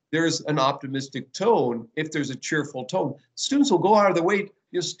if there's an optimistic tone, if there's a cheerful tone. Students will go out of their way.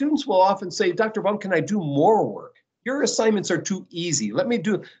 Students will often say, Dr. Bonk, can I do more work? Your assignments are too easy. Let me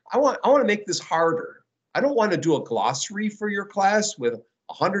do, I want to make this harder. I don't want to do a glossary for your class with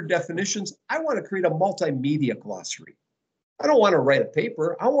 100 definitions. I want to create a multimedia glossary. I don't want to write a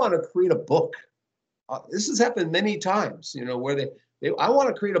paper. I want to create a book. This has happened many times, where I want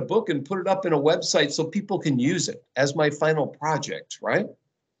to create a book and put it up in a website so people can use it as my final project, right?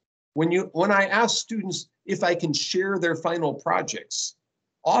 When I ask students if I can share their final projects,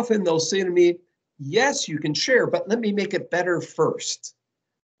 often they'll say to me, yes, you can share, but let me make it better first.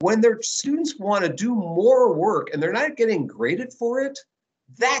 When their students want to do more work and they're not getting graded for it,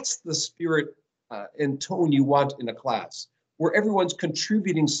 that's the spirit and tone you want in a class, where everyone's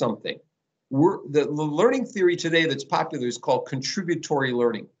contributing something. The learning theory today that's popular is called contributory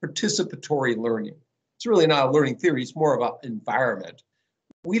learning, participatory learning. It's really not a learning theory, it's more of an environment.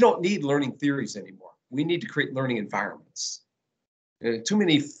 We don't need learning theories anymore. We need to create learning environments. Too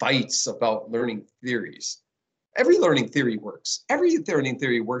many fights about learning theories. Every learning theory works. Every learning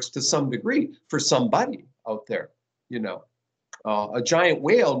theory works to some degree for somebody out there. A giant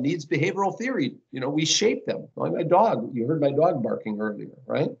whale needs behavioral theory. We shape them. Like my dog, you heard my dog barking earlier,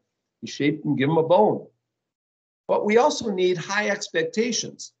 right? You shape them, give them a bone. But we also need high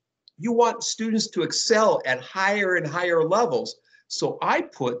expectations. You want students to excel at higher and higher levels. So I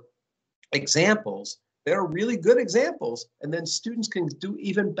put examples that are really good examples, and then students can do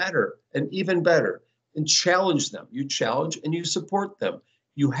even better and challenge them. You challenge and you support them.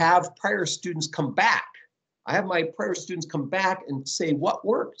 You have prior students come back. I have my prior students come back and say what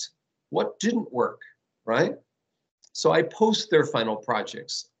worked, what didn't work, right? So I post their final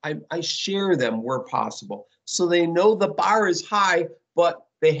projects. I share them where possible. So they know the bar is high, but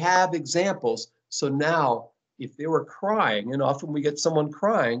they have examples. So now if they were crying, and often we get someone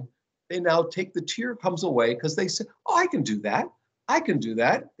crying, they now take the tear comes away because they say, oh, I can do that. I can do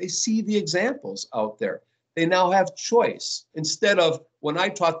that. They see the examples out there. They now have choice. Instead of when I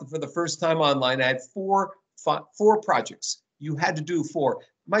taught them for the first time online, I had four projects. You had to do 4.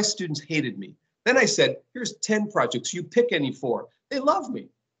 My students hated me. Then I said, here's 10 projects. You pick any 4. They love me.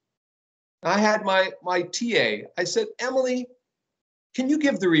 I had my TA. I said, Emily, can you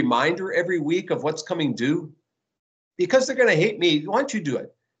give the reminder every week of what's coming due? Because they're going to hate me. Why don't you do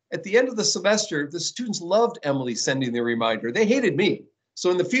it? At the end of the semester, the students loved Emily sending the reminder. They hated me. So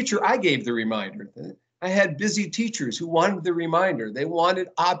in the future, I gave the reminder. I had busy teachers who wanted the reminder. They wanted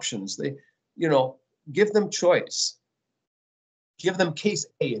options. They, give them choice. Give them case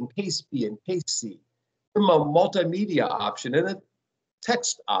A and case B and case C. Give them a multimedia option and a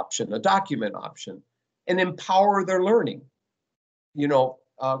text option, a document option, and empower their learning.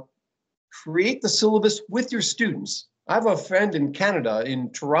 Create the syllabus with your students. I have a friend in Canada,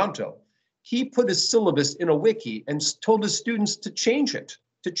 in Toronto. He put his syllabus in a wiki and told his students to change it,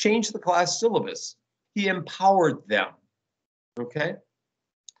 to change the class syllabus. He empowered them, okay?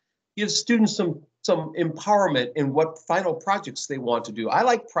 Give students some empowerment in what final projects they want to do. I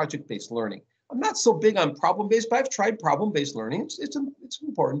like project-based learning. I'm not so big on problem-based, but I've tried problem-based learning. It's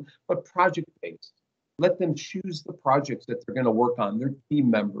important, but project-based. Let them choose the projects that they're gonna work on, their team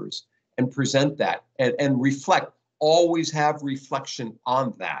members, and present that and reflect. Always have reflection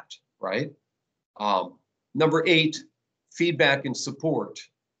on that, right? Number 8, feedback and support.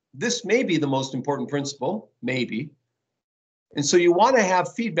 This may be the most important principle, maybe. And so you want to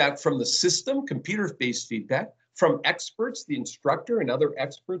have feedback from the system, computer-based feedback, from experts, the instructor and other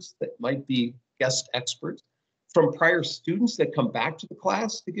experts that might be guest experts, from prior students that come back to the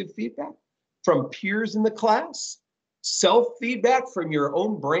class to give feedback, from peers in the class, self-feedback from your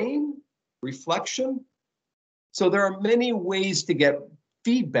own brain, reflection. So there are many ways to get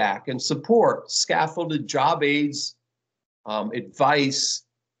feedback and support, scaffolded job aids, advice,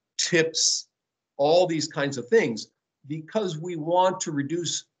 tips, all these kinds of things, because we want to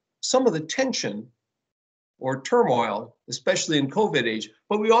reduce some of the tension or turmoil, especially in COVID age,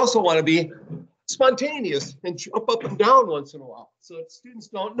 but we also want to be spontaneous and jump up and down once in a while. So if students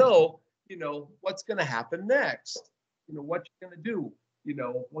don't know, what's going to happen next, what you're going to do,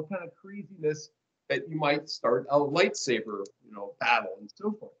 what kind of craziness that you might start a lightsaber, battle and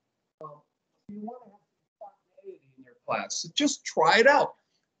so forth. You want to have some spontaneity in your class. So just try it out.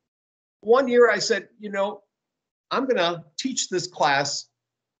 One year I said, I'm going to teach this class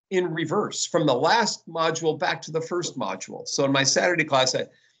in reverse from the last module back to the first module. So in my Saturday class, I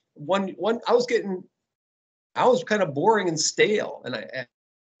was kind of boring and stale. And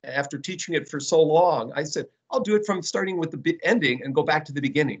after teaching it for so long, I said, I'll do it from starting with the ending and go back to the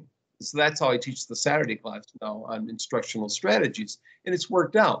beginning. So that's how I teach the Saturday class now on instructional strategies. And it's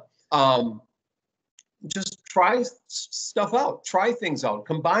worked out. Just try stuff out, try things out,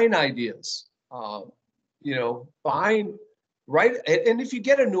 combine ideas, find, right? And if you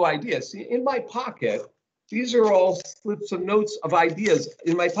get a new idea, see, in my pocket, these are all slips of notes of ideas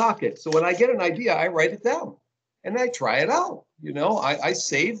in my pocket. So when I get an idea, I write it down and I try it out. I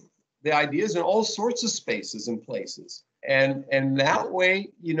save the ideas in all sorts of spaces and places. And that way,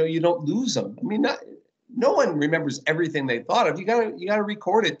 you don't lose them. I mean, no one remembers everything they thought of. You gotta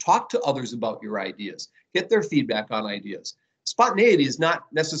record it, talk to others about your ideas, get their feedback on ideas. Spontaneity is not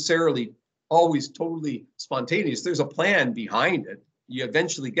necessarily always totally spontaneous. There's a plan behind it. You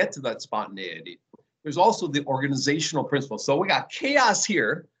eventually get to that spontaneity. There's also the organizational principle. So we got chaos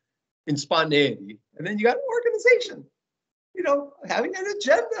here in spontaneity, and then you got organization, having an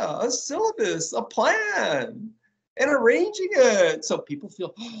agenda, a syllabus, a plan, and arranging it. So people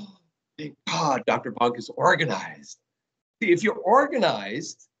feel, oh, thank God, Dr. Bonk is organized. See, if you're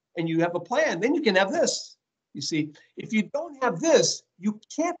organized and you have a plan, then you can have this. You see, if you don't have this, you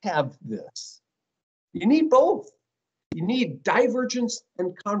can't have this. You need both. You need divergence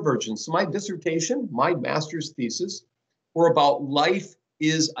and convergence. So my dissertation, my master's thesis, were about life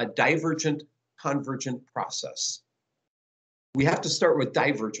is a divergent, convergent process. We have to start with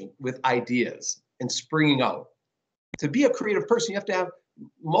divergent, with ideas and springing out. To be a creative person, you have to have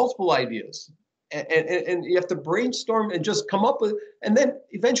multiple ideas and you have to brainstorm and just come up with, and then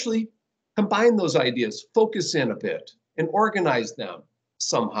eventually combine those ideas, focus in a bit and organize them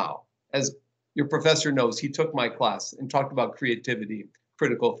somehow. As your professor knows, he took my class and talked about creativity,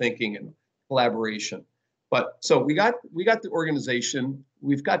 critical thinking, and collaboration. But so we got the organization.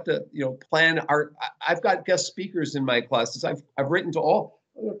 We've got the plan. I've got guest speakers in my classes. I've written to all.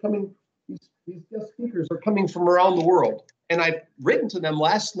 They're coming. These guest speakers are coming from around the world, and I've written to them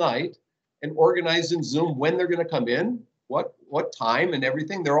last night and organized in Zoom when they're going to come in, what time, and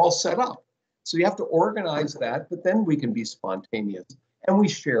everything. They're all set up. So you have to organize that, but then we can be spontaneous and we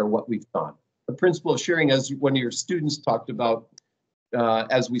share what we've done. The principle of sharing, as one of your students talked about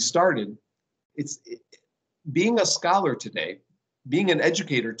as we started, being a scholar today, being an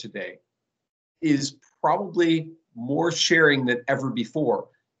educator today, is probably more sharing than ever before.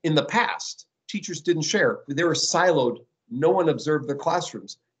 In the past, teachers didn't share. They were siloed. No one observed their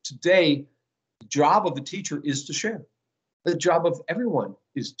classrooms. Today, the job of the teacher is to share. The job of everyone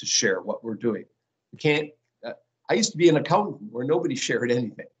is to share what we're doing. You can't. I used to be an accountant where nobody shared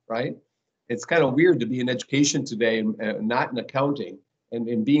anything, right? It's kind of weird to be in education today and not in accounting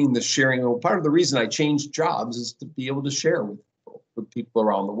and being the sharing. Well, part of the reason I changed jobs is to be able to share with people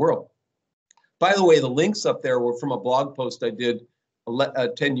around the world. By the way, the links up there were from a blog post I did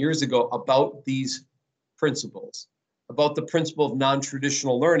 10 years ago about these principles, about the principle of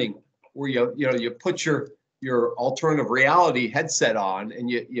non-traditional learning, where you put your alternative reality headset on and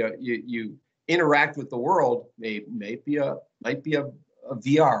you interact with the world. Might be a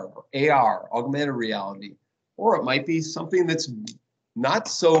VR or AR, augmented reality, or it might be something that's not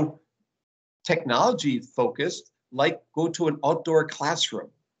so technology focused, like go to an outdoor classroom.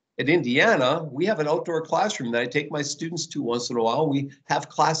 At Indiana, we have an outdoor classroom that I take my students to once in a while. We have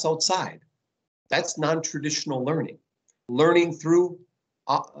class outside. That's non-traditional learning. Learning through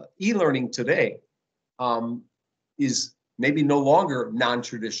e-learning today is maybe no longer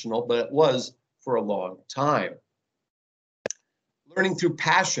non-traditional, but it was for a long time. Learning through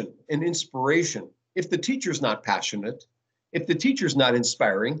passion and inspiration. If the teacher's not passionate, if the teacher's not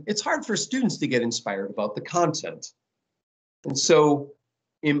inspiring, it's hard for students to get inspired about the content. And so,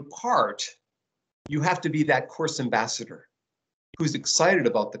 in part, you have to be that course ambassador who's excited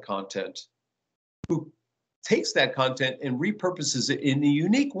about the content, who takes that content and repurposes it in a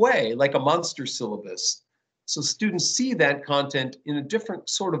unique way, like a monster syllabus. So students see that content in a different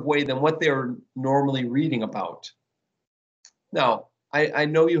sort of way than what they're normally reading about. Now, I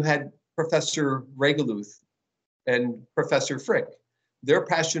know you had Professor Regaluth and Professor Frick. They're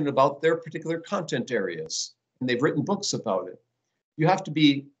passionate about their particular content areas, and they've written books about it. You have to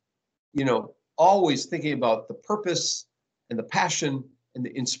be, you know, always thinking about the purpose and the passion and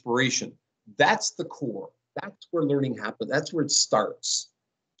the inspiration. That's the core. That's where learning happens. That's where it starts.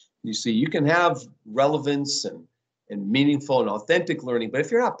 You see, you can have relevance and meaningful and authentic learning, but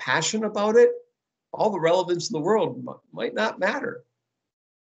if you're not passionate about it, all the relevance in the world might not matter.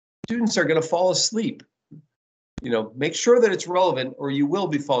 Students are going to fall asleep. You know, make sure that it's relevant or you will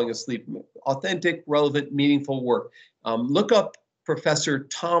be falling asleep. Authentic, relevant, meaningful work. Look up Professor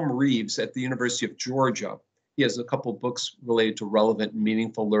Tom Reeves at the University of Georgia. He has a couple books related to relevant and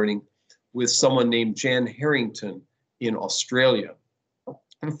meaningful learning with someone named Jan Harrington in Australia.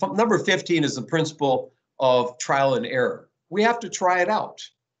 And number 15 is the principle of trial and error. We have to try it out.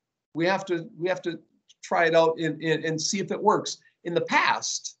 We have to try it out and see if it works. In the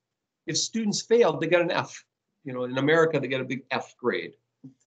past, if students failed, they got an F. You know, in America, they get a big F grade.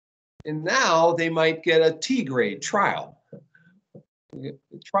 And now they might get a T grade trial.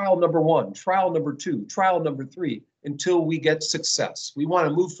 Trial number 1, trial number 2, trial number 3, until we get success. We want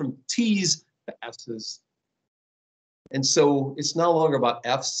to move from T's to S's. And so it's no longer about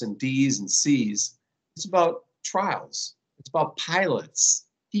F's and D's and C's. It's about trials. It's about pilots,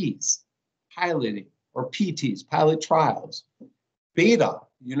 P's, piloting, or PTs, pilot trials. Beta,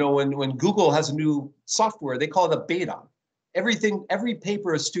 you know, when Google has a new software, they call it a beta. Every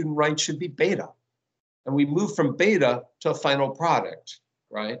paper a student writes should be beta. And we move from beta to a final product,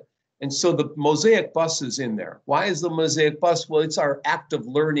 right? And so the Mosaic bus is in there. Why is the Mosaic bus? Well, it's our active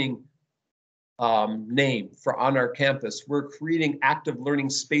learning name for on our campus. We're creating active learning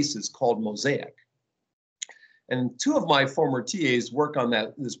spaces called Mosaic. And 2 of my former TAs work on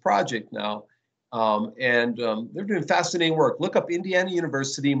this project now, and they're doing fascinating work. Look up Indiana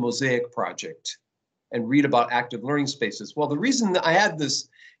University Mosaic Project and read about active learning spaces. Well, the reason that I had this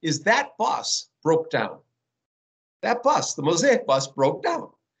is that bus broke down. That bus, the Mosaic bus, broke down,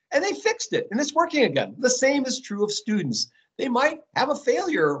 and they fixed it, and it's working again. The same is true of students. They might have a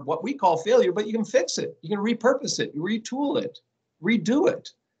failure, what we call failure, but you can fix it. You can repurpose it, you retool it, redo it.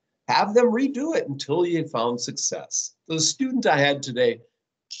 Have them redo it until you found success. The student I had today,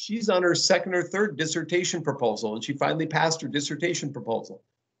 she's on her 2nd or 3rd dissertation proposal, and she finally passed her dissertation proposal.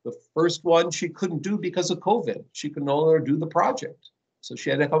 The first one she couldn't do because of COVID. She could no longer do the project. So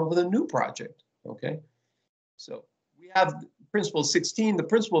she had to come up with a new project, okay? So we have principle 16, the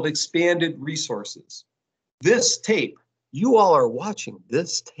principle of expanded resources. This tape, you all are watching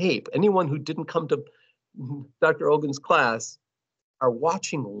this tape. Anyone who didn't come to Dr. Olgun's class are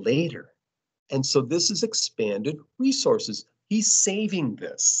watching later. And so this is expanded resources. He's saving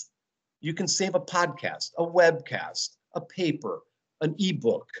this. You can save a podcast, a webcast, a paper, an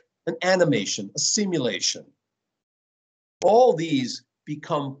ebook, an animation, a simulation. All these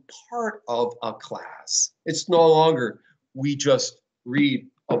become part of a class. It's no longer we just read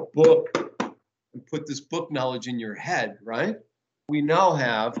a book and put this book knowledge in your head, right? We now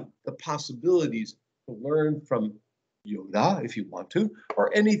have the possibilities to learn from Yoda, if you want to,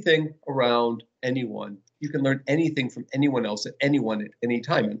 or anything around anyone. You can learn anything from anyone else at anyone at any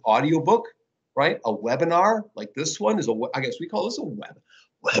time. An audiobook, right? A webinar like this one is I guess we call this a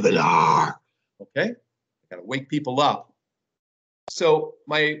webinar. Okay, I gotta wake people up. So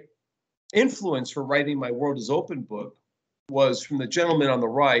my influence for writing my World is Open book was from the gentleman on the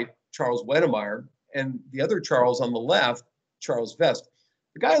right, Charles Wedemeyer, and the other Charles on the left, Charles Vest.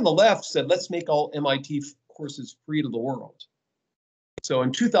 The guy on the left said, let's make all MIT courses free to the world. So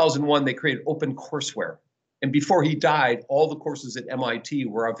in 2001, they created OpenCourseWare. And before he died, all the courses at MIT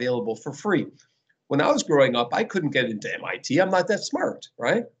were available for free. When I was growing up, I couldn't get into MIT. I'm not that smart,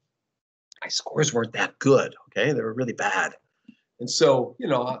 right? My scores weren't that good, okay? They were really bad. And so, you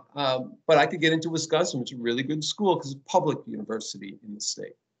know, but I could get into Wisconsin, which is a really good school because it's a public university in the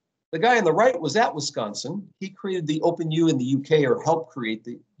state. The guy on the right was at Wisconsin. He created the OpenU in the UK, or helped create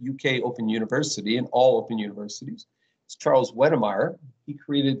the UK Open University and all open universities. It's Charles Wedemeyer. He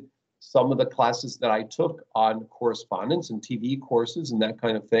created some of the classes that I took on correspondence and TV courses and that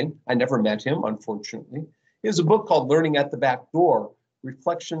kind of thing. I never met him, unfortunately. He has a book called Learning at the Back Door,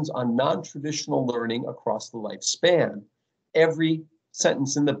 Reflections on Non-Traditional Learning Across the Lifespan. Every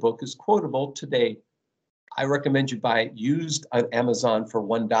sentence in the book is quotable today. I recommend you buy it used on Amazon for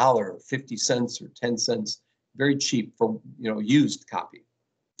 $1, 50 cents or 10 cents, very cheap for, you know, used copy.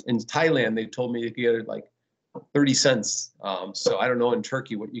 In Thailand, they told me to get it like 30 cents. So I don't know in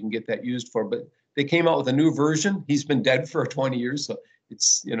Turkey what you can get that used for, but they came out with a new version. He's been dead for 20 years, so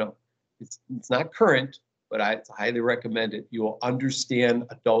it's, you know, it's not current, but I highly recommend it. You will understand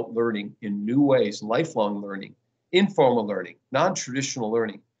adult learning in new ways, lifelong learning, informal learning, non-traditional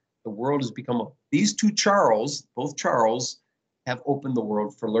learning. The world has become these two Charles, both Charles, have opened the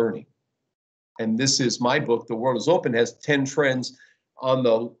world for learning. And this is my book, The World is Open, has 10 trends. On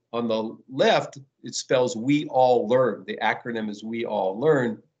the left, it spells We All Learn. The acronym is We All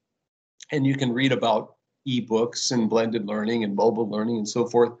Learn. And you can read about ebooks and blended learning and mobile learning and so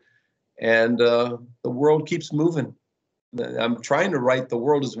forth. And the world keeps moving. I'm trying to write The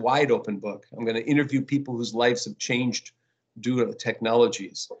World is Wide Open book. I'm going to interview people whose lives have changed due to the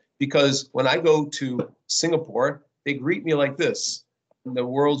technologies. Because when I go to Singapore, they greet me like this. And the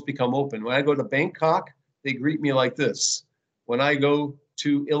world's become open. When I go to Bangkok, they greet me like this. When I go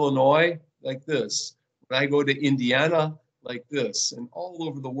to Illinois, like this. When I go to Indiana, like this. And all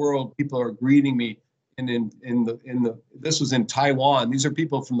over the world, people are greeting me. And this was in Taiwan. These are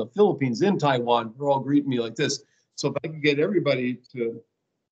people from the Philippines in Taiwan who are all greeting me like this. So if I could get everybody to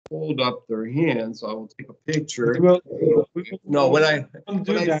hold up their hands, I will take a picture. No, when I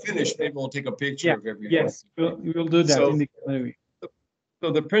finish, maybe we'll take a picture of everybody. Yes, we'll do that in the gallery.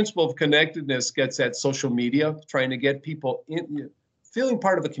 So the principle of connectedness gets at social media, trying to get people feeling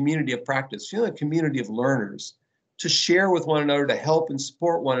part of a community of practice, feeling a community of learners, to share with one another, to help and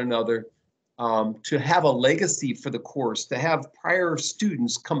support one another, to have a legacy for the course, to have prior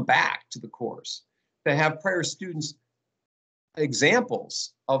students come back to the course, to have prior students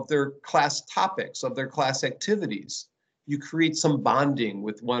examples of their class topics, of their class activities. You create some bonding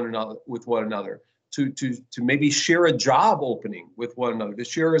with one another, to maybe share a job opening with one another, to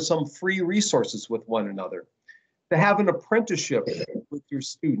share some free resources with one another, to have an apprenticeship with your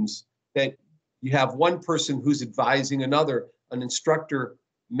students, that you have one person who's advising another, an instructor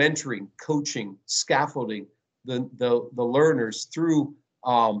mentoring, coaching, scaffolding the learners through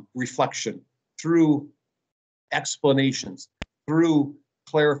reflection, through explanations, through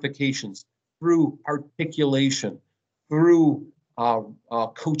clarifications, through articulation, through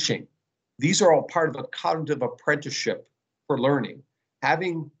coaching. These are all part of a cognitive apprenticeship for learning.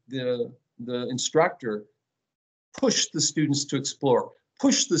 Having the instructor push the students to explore,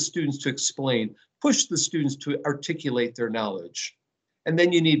 push the students to explain, push the students to articulate their knowledge. And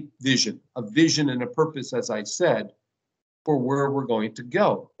then you need a vision and a purpose, as I said, for where we're going to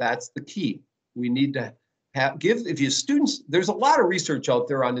go. That's the key. We need to if you students, there's a lot of research out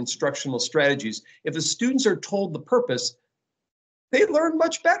there on instructional strategies. If the students are told the purpose, they learn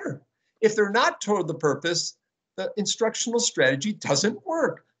much better. If they're not told the purpose, the instructional strategy doesn't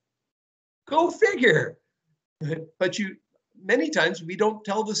work. Go figure. But many times we don't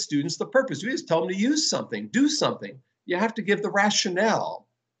tell the students the purpose. We just tell them to use something, do something. You have to give the rationale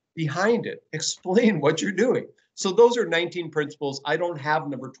behind it, explain what you're doing. So those are 19 principles. I don't have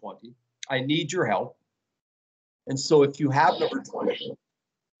number 20. I need your help. And so if you have number 20,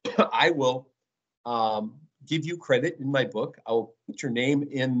 I will give you credit in my book. I'll put your name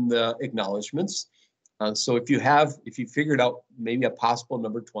in the acknowledgments. So if you figured out maybe a possible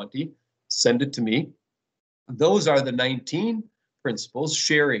number 20, send it to me. Those are the 19 principles: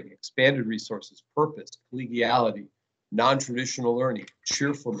 sharing, expanded resources, purpose, collegiality, non-traditional learning,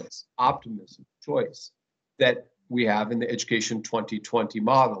 cheerfulness, optimism, choice, that we have in the Education 2020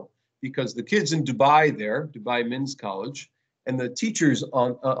 model. Because the kids in Dubai Men's College, and the teachers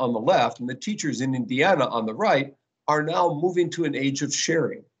on the left and the teachers in Indiana on the right are now moving to an age of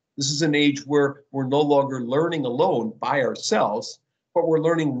sharing. This is an age where we're no longer learning alone by ourselves, but we're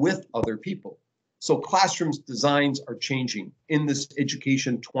learning with other people. So classrooms designs are changing in this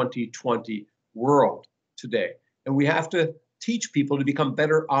Education 2020 world today. And we have to teach people to become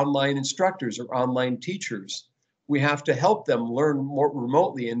better online instructors or online teachers. We have to help them learn more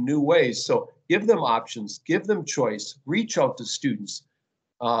remotely in new ways. So give them options, give them choice, reach out to students,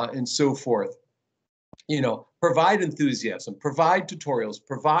 and so forth. Provide enthusiasm, provide tutorials,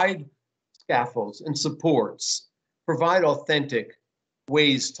 provide scaffolds and supports, provide authentic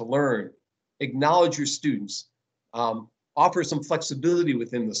ways to learn, acknowledge your students, offer some flexibility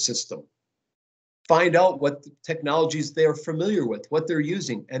within the system, find out what technologies they're familiar with, what they're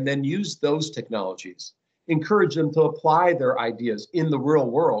using, and then use those technologies. Encourage them to apply their ideas in the real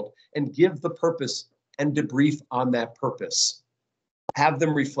world and give the purpose and debrief on that purpose. Have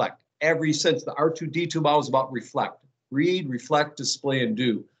them reflect. Every sense, the R2D2 model is about reflect. Read, reflect, display, and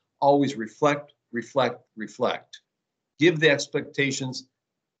do. Always reflect, reflect, reflect. Give the expectations,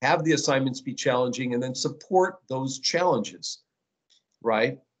 have the assignments be challenging, and then support those challenges,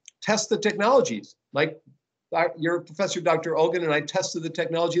 right? Test the technologies. Like your professor, Dr. Olgun, and I tested the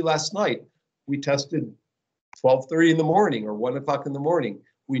technology last night. We tested 12:30 in the morning or 1 o'clock in the morning.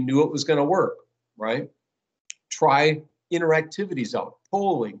 We knew it was going to work, right? Try interactivities out,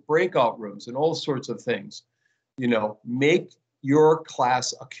 polling, breakout rooms, and all sorts of things. You know, make your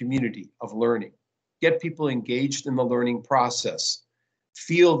class a community of learning. Get people engaged in the learning process.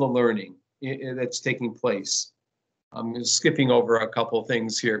 Feel the learning that's taking place. I'm skipping over a couple of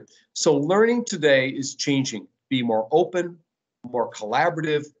things here. So learning today is changing. Be more open, more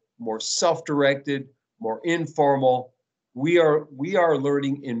collaborative, more self-directed, more informal. We are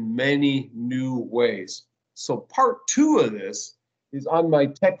learning in many new ways. So part 2 of this is on my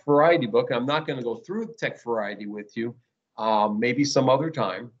TEC-VARIETY book. I'm not going to go through TEC-VARIETY with you, maybe some other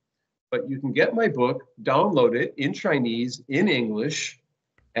time, but you can get my book, download it in Chinese, in English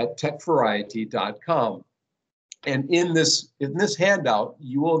at TEC-VARIETY.com. And in this handout,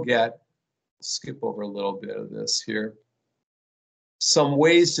 you will get, skip over a little bit of this here, some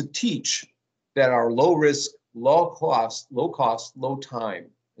ways to teach that are low risk, low cost, low time,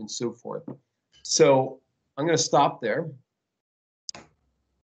 and so forth. So I'm going to stop there.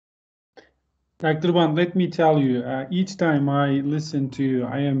 Dr. Ban, let me tell you, each time I listen to you,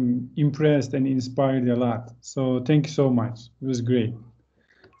 I am impressed and inspired a lot. So thank you so much. It was great.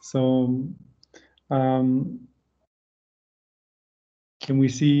 So can we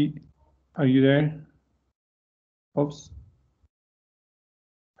see, are you there? Oops.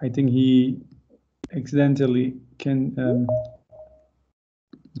 I think he accidentally can,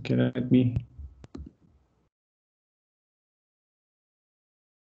 okay, let me.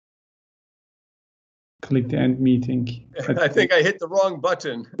 Click the end meeting. I think I hit the wrong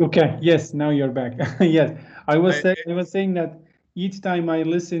button. Okay, yes, now you're back. Yes, I was saying that each time I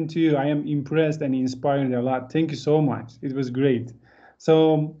listen to you, I am impressed and inspired a lot. Thank you so much. It was great.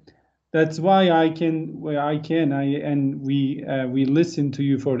 So that's why we listen to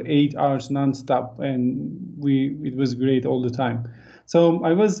you for 8 hours nonstop, and it was great all the time. So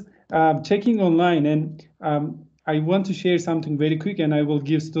I was checking online, and I want to share something very quick, and I will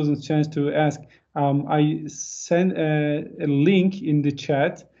give students a chance to ask. I sent a link in the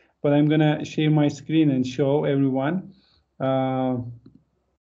chat, but I'm gonna share my screen and show everyone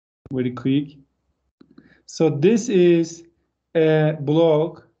very quick. So this is a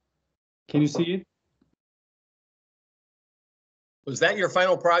blog. Can you see it? Was that your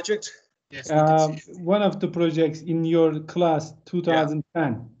final project? Yes. One of the projects in your class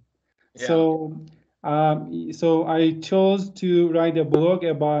 2010. Yeah. So so I chose to write a blog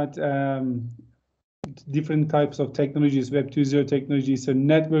about different types of technologies, Web 2.0 technologies, so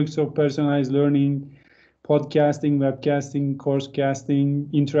networks of personalized learning, podcasting, webcasting, course casting,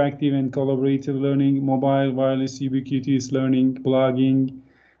 interactive and collaborative learning, mobile, wireless, ubiquitous learning, blogging,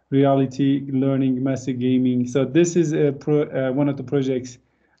 reality learning, massive gaming. So this is one of the projects.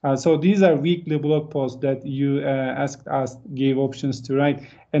 So these are weekly blog posts that you asked us, gave options to write.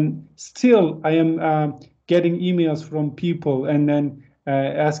 And still, I am getting emails from people and then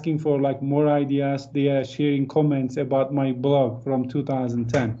asking for like more ideas. They are sharing comments about my blog from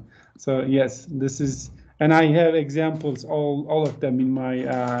 2010. So yes, this is, and I have examples, all of them in my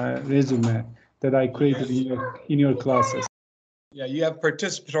resume that I created in your classes. Yeah, you have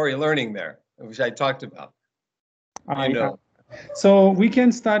participatory learning there, which I talked about. So we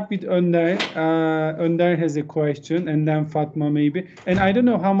can start with Önder. Önder has a question, and then Fatma maybe. And I don't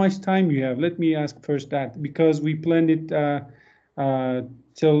know how much time you have. Let me ask first that, because we planned it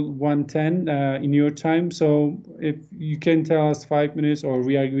till 1:10 in your time. So if you can tell us 5 minutes, or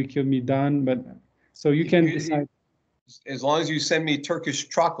we can be done. But so you can decide. As long as you send me Turkish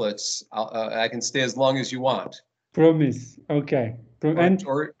chocolates, I can stay as long as you want. Promise. Okay. And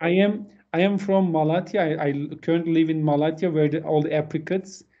I am from Malatya. I currently live in Malatya, where all the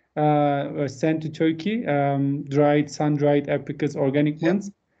apricots are sent to Turkey, dried, sun-dried apricots, organic ones.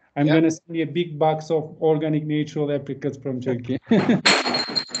 I'm going to send you a big box of organic, natural apricots from Turkey.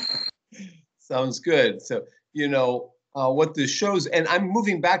 Sounds good. So, you know, what this shows, and I'm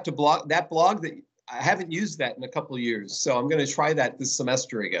moving back to that blog that I haven't used that in a couple of years. So I'm going to try that this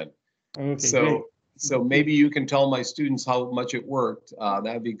semester again. Okay, great. So maybe you can tell my students how much it worked.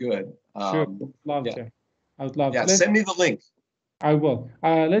 That'd be good. Sure, love to. I would love to. Send me the link. I will.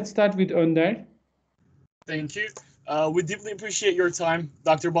 Let's start with Önder. Thank you. We deeply appreciate your time,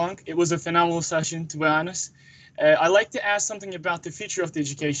 Dr. Bonk. It was a phenomenal session, to be honest. I'd like to ask something about the future of the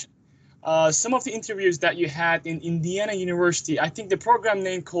education. Some of the interviews that you had in Indiana University, I think the program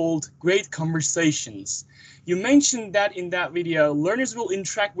name called Great Conversations. You mentioned that in that video, learners will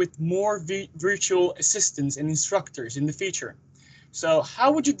interact with more virtual assistants and instructors in the future. So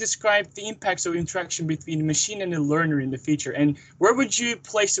how would you describe the impacts of interaction between machine and the learner in the future? And where would you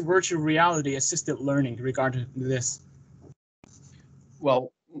place the virtual reality assisted learning regarding this?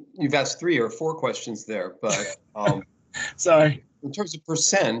 Well, you've asked 3 or 4 questions there, but Sorry. in terms of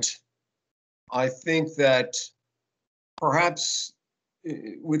percent, I think that perhaps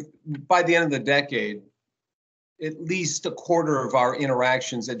by the end of the decade, at least a quarter of our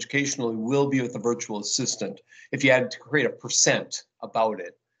interactions educationally will be with a virtual assistant, if you had to create a percent about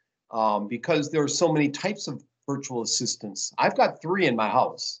it, because there are so many types of virtual assistants. I've got 3 in my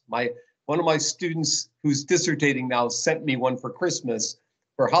house. One of my students who's dissertating now sent me one for Christmas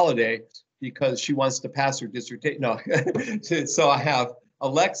for holiday because she wants to pass her dissertation. No, so I have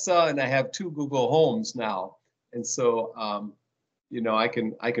Alexa and I have 2 Google Homes now, and so I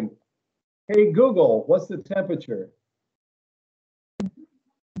can. Hey Google, what's the temperature?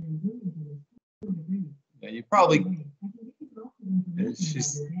 Yeah, you probably.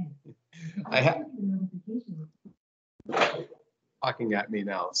 She's. I have. Talking at me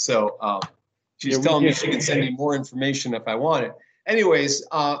now, so she's telling me she can send me more information if I want it. Anyways,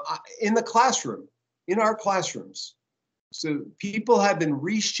 in the classroom, in our classrooms, so people have been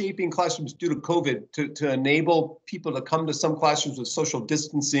reshaping classrooms due to COVID to enable people to come to some classrooms with social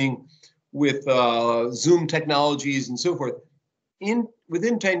distancing, with Zoom technologies and so forth.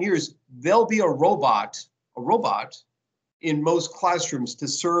 Within 10 years, there'll be a robot in most classrooms to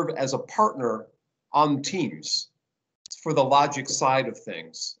serve as a partner on teams for the logic side of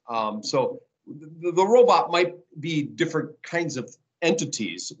things. So the robot might be different kinds of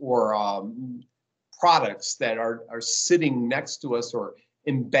entities or products that are sitting next to us or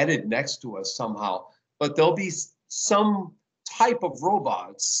embedded next to us somehow, but there'll be some type of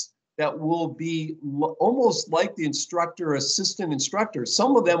robots that will be almost like the assistant instructor.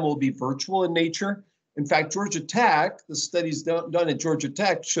 Some of them will be virtual in nature. In fact, Georgia Tech, the studies done at Georgia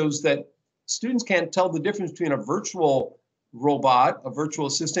Tech shows that students can't tell the difference between a virtual robot, a virtual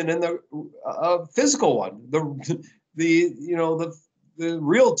assistant, and the physical one, the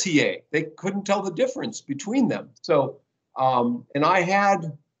real TA. They couldn't tell the difference between them. So, and I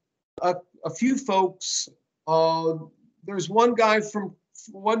had a few folks. There's one guy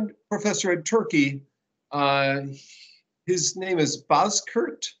one professor at Turkey. His name is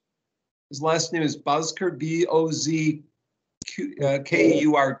Bozkurt. His last name is Bozkurt, Bozkurt.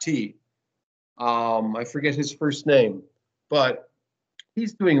 I forget his first name, but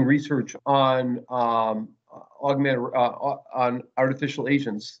he's doing research on on artificial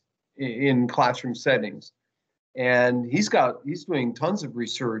agents in classroom settings, and he's doing tons of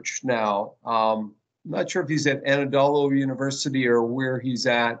research now. I'm not sure if he's at Anadolu University or where he's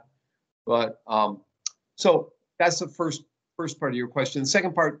at, but so that's the first part of your question. The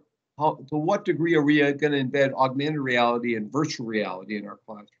second part, to what degree are we going to embed augmented reality and virtual reality in our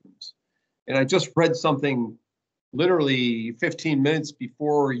classrooms? And I just read something literally 15 minutes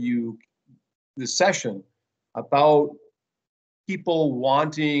before this session about people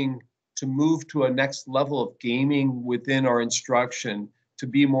wanting to move to a next level of gaming within our instruction, to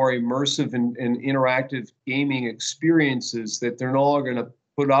be more immersive and interactive gaming experiences, that they're no longer going to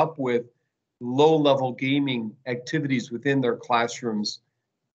put up with low-level gaming activities within their classrooms.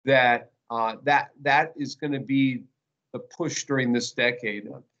 That is going to be the push during this decade.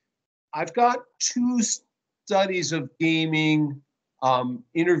 I've got 2 studies of gaming,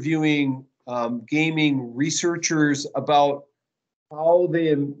 interviewing gaming researchers about how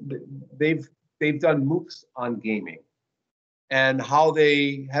they've done MOOCs on gaming and how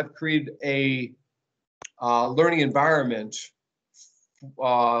they have created a learning environment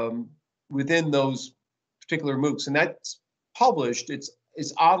within those particular MOOCs, and that's published. It's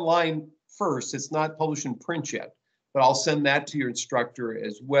online first. It's not published in print yet, but I'll send that to your instructor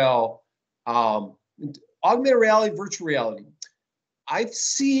as well. Augmented reality, virtual reality. I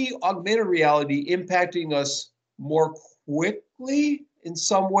see augmented reality impacting us more quickly in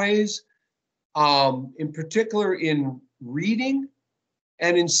some ways, in particular in reading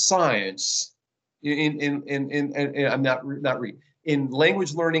and in science. I'm not reading, in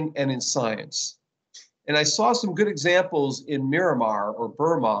language learning and in science. And I saw some good examples in Miramar or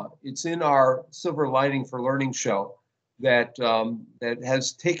Burma. It's in our Silver Lining for Learning show that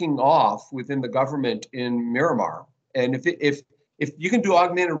has taken off within the government in Miramar. And if you can do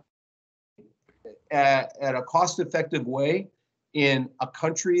augmented at a cost-effective way in a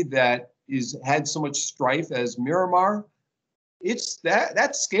country that had so much strife as Miramar,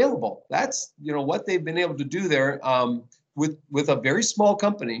 that's scalable. That's what they've been able to do there with a very small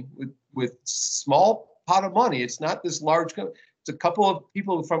company with small pot of money. It's not this large company. It's a couple of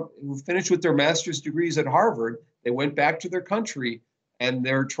people who finished with their master's degrees at Harvard They went back to their country, and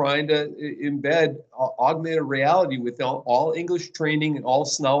they're trying to embed augmented reality with all English training and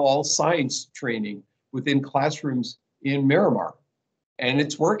all science training within classrooms in Miramar. And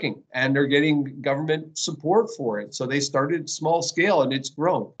it's working, and they're getting government support for it. So they started small scale, and it's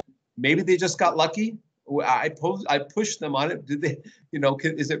grown. Maybe they just got lucky. I pushed them on it. Did they,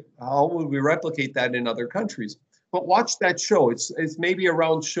 how would we replicate that in other countries? But watch that show. It's maybe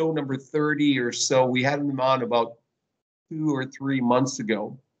around show number 30 or so. We had them on about 2 or 3 months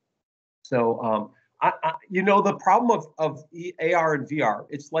ago. So, the problem of AR and VR,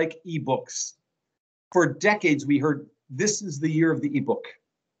 it's like ebooks. For decades, we heard this is the year of the ebook.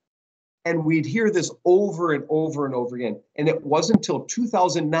 And we'd hear this over and over and over again. And it wasn't until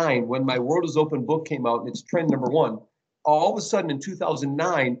 2009 when My World is Open book came out and it's trend number 1. All of a sudden in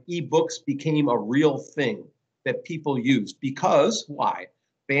 2009, ebooks became a real thing that people used. Because, why?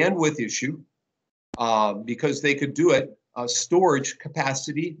 Bandwidth issue, because they could do it, storage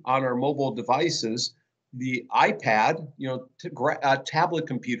capacity on our mobile devices, the iPad, tablet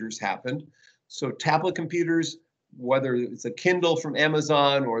computers happened. So tablet computers, whether it's a Kindle from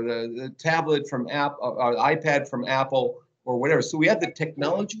Amazon or the tablet from Apple, or iPad from Apple or whatever. So we had the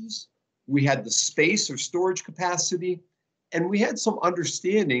technologies, we had the space or storage capacity, and we had some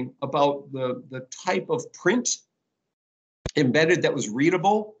understanding about the type of print embedded that was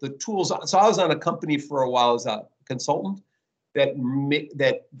readable, the tools. So I was on a company for a while as a consultant that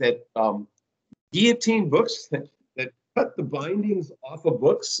guillotine books, that cut the bindings off of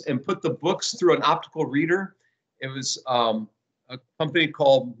books and put the books through an optical reader. It was a company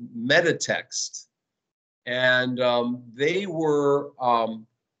called Metatext, and they were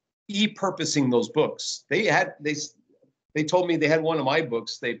e-purposing those books. They told me they had one of my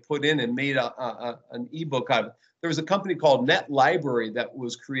books they put in and made an ebook out of it. There was a company called Net Library that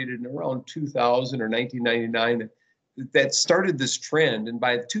was created in around 2000 or 1999 that started this trend. And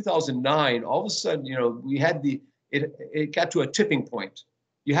by 2009, all of a sudden, we had it got to a tipping point.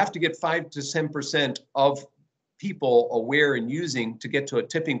 You have to get 5 to 10% of people aware and using to get to a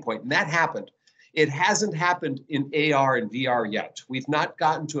tipping point. And that happened. It hasn't happened in AR and VR yet. We've not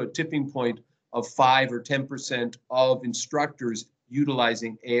gotten to a tipping point of 5 or 10% of instructors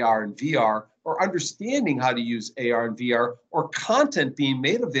utilizing AR and VR or understanding how to use AR and VR or content being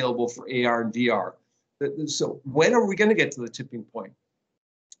made available for AR and VR. So when are we going to get to the tipping point?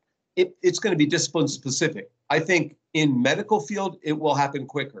 It's going to be discipline specific. I think in medical field, it will happen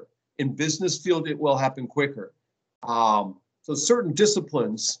quicker. In business field, it will happen quicker. So certain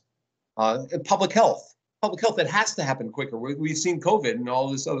disciplines, public health, it has to happen quicker. We've seen COVID and all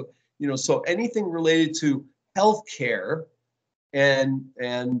this other, so anything related to healthcare and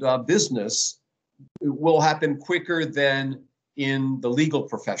business will happen quicker than in the legal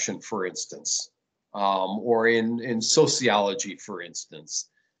profession, for instance, or in sociology, for instance.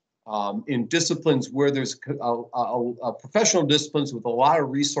 In disciplines where there's a professional disciplines with a lot of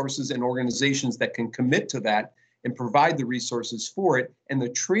resources and organizations that can commit to that and provide the resources for it and the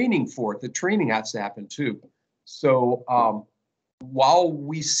training for it. The training has to happen too. So while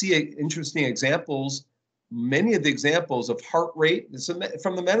we see interesting examples, many of the examples of heart rate is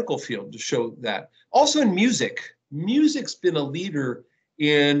from the medical field to show that. Also in music, music's been a leader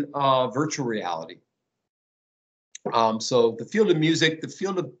in virtual reality. So the field of music, the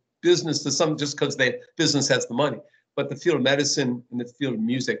field of business, to some just because business has the money, but the field of medicine and the field of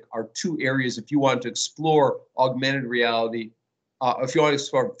music are 2 areas. If you want to explore augmented reality, if you want to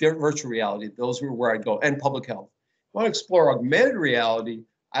explore virtual reality, those are where I'd go, and public health. If you want to explore augmented reality,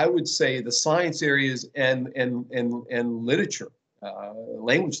 I would say the science areas and literature,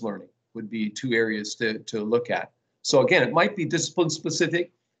 language learning would be 2 areas to look at. So again, it might be discipline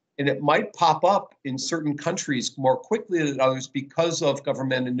specific, and it might pop up in certain countries more quickly than others because of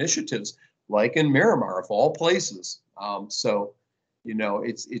government initiatives, like in Miramar, of all places. So,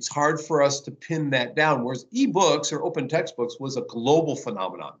 it's hard for us to pin that down, whereas ebooks or open textbooks was a global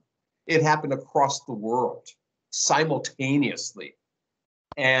phenomenon. It happened across the world simultaneously.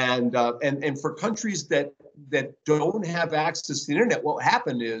 And for countries that don't have access to the internet, what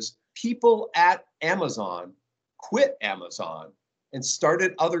happened is people at Amazon quit Amazon and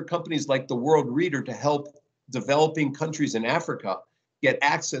started other companies like the World Reader to help developing countries in Africa get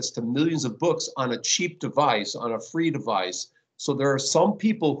access to millions of books on a cheap device, on a free device. So there are some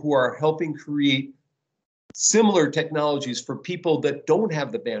people who are helping create similar technologies for people that don't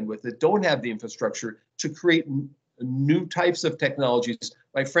have the bandwidth, that don't have the infrastructure, to create new types of technologies.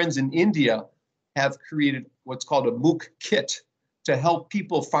 My friends in India have created what's called a MOOC kit to help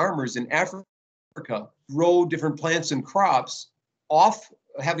people, farmers in Africa, grow different plants and crops off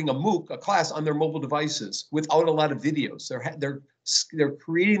having a MOOC, a class on their mobile devices without a lot of videos. They're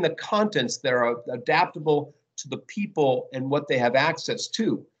creating the contents that are adaptable to the people and what they have access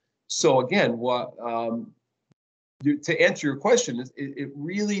to. So again, to answer your question, it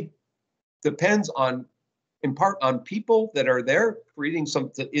really depends on, in part, on people that are there creating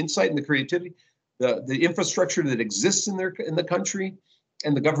some insight and the creativity, the infrastructure that exists in the country,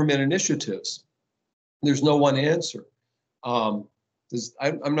 and the government initiatives. There's no one answer. I'm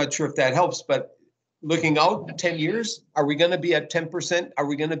not sure if that helps, but looking out 10 years, are we going to be at 10%? Are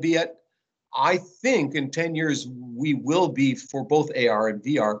we going to be at, I think in 10 years, we will be for both AR and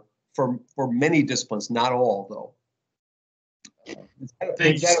VR for many disciplines, not all though.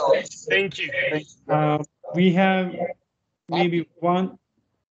 Thank you. Thank you. We have maybe one.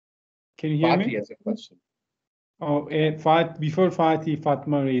 Can you hear me? Fatih has a question. Oh, before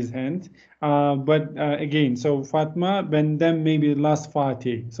Fatma raised hand. Again, so Fatma, and then maybe last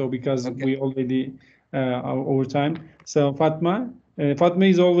Fatih. So because we already are over time. So Fatma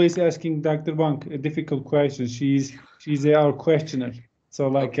is always asking Dr. Bonk difficult questions. She's our questioner. So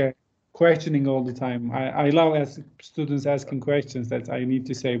like questioning all the time. I love students asking questions. That I need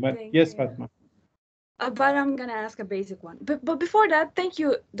to say. But yes, Fatma. But I'm gonna ask a basic one. But before that, thank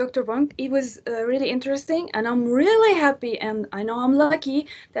you, Dr. Bonk. It was really interesting, and I'm really happy, and I know I'm lucky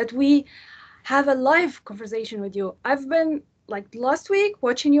that we have a live conversation with you. I've been like last week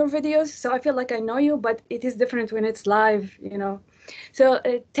watching your videos, so I feel like I know you, but it is different when it's live, you know. So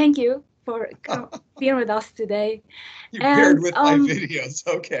thank you for being with us today. You paired with my videos,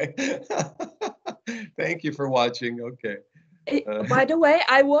 okay. Thank you for watching, okay. By the way,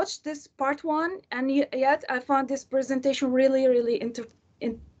 I watched this part 1, and yet I found this presentation really, really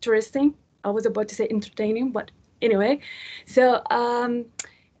interesting. I was about to say entertaining, but anyway. So,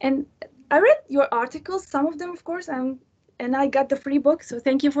 and I read your articles, some of them, of course, and I got the free book, so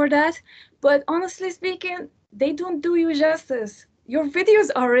thank you for that. But honestly speaking, they don't do you justice. Your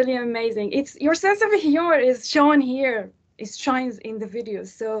videos are really amazing. Your sense of humor is shown here. It shines in the videos.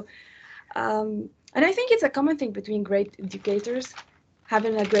 So, and I think it's a common thing between great educators,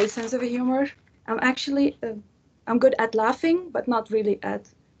 having a great sense of humor. I'm good at laughing, but not really at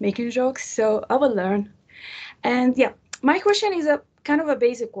making jokes, so I will learn. And yeah, my question is a kind of a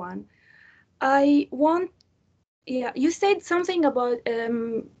basic one. You said something about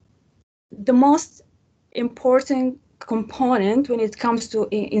the most important component when it comes to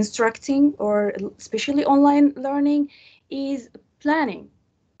instructing, or especially online learning, is planning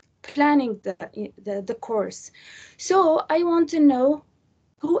the course. So I want to know,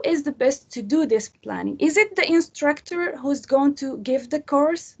 who is the best to do this planning? Is it the instructor who's going to give the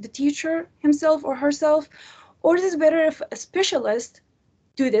course, the teacher himself or herself, or is it better if a specialist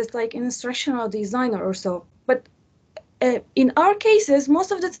do this, like an instructional designer or so? But in our cases,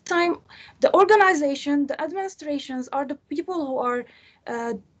 most of the time, the organization, the administrations are the people who are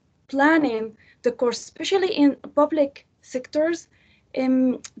planning the course, especially in public sectors.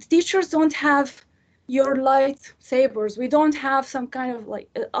 Teachers don't have your lightsabers. We don't have some kind of like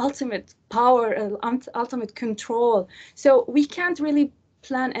ultimate power, ultimate control. So we can't really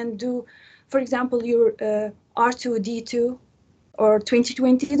plan and do, for example, your R2D2 or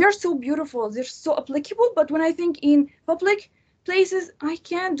 2020. They're so beautiful. They're so applicable. But when I think in public places, I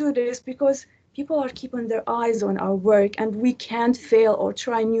can't do this because people are keeping their eyes on our work, and we can't fail or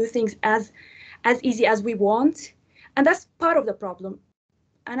try new things as easy as we want. And that's part of the problem.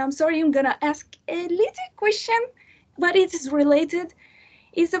 And I'm sorry, I'm gonna ask a little question, but it is related.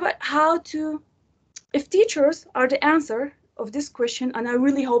 It's about how to, if teachers are the answer of this question, and I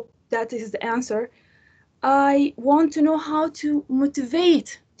really hope that is the answer, I want to know how to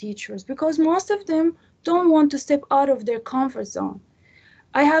motivate teachers, because most of them don't want to step out of their comfort zone.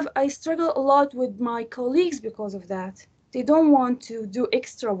 I struggle a lot with my colleagues because of that. They don't want to do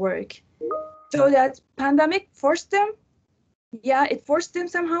extra work. So that pandemic forced them. Yeah, it forced them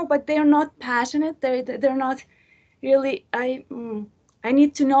somehow, but they're not passionate. They're not really. I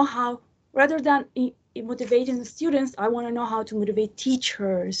need to know how, rather than motivating the students, I want to know how to motivate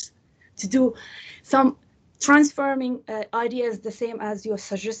teachers to do some transforming ideas, the same as you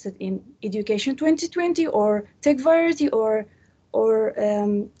suggested in Education 2020 or TEC-VARIETY or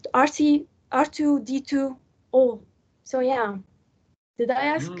R2D2. Oh, so yeah. Did I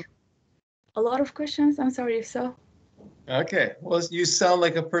ask a lot of questions? I'm sorry if so. Okay, well, you sound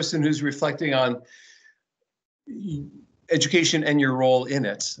like a person who's reflecting on education and your role in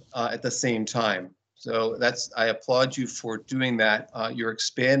it at the same time. So I applaud you for doing that. You're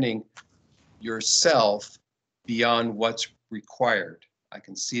expanding yourself beyond what's required. I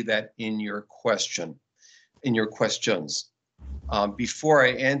can see that in your questions. Before I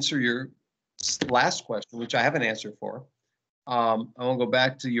answer your last question, which I have an answer for, I want to go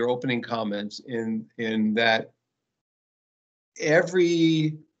back to your opening comments in that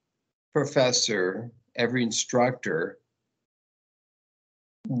every professor, every instructor,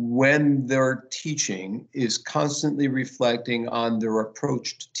 when they're teaching, is constantly reflecting on their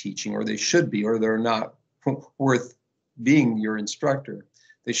approach to teaching, or they should be, or they're not worth being your instructor.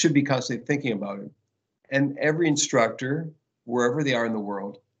 They should be constantly thinking about it. And every instructor, wherever they are in the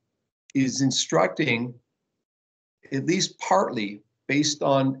world, is instructing at least partly based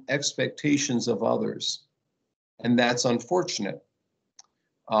on expectations of others. And that's unfortunate.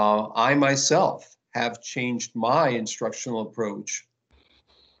 I myself have changed my instructional approach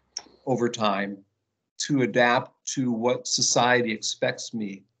over time to adapt to what society expects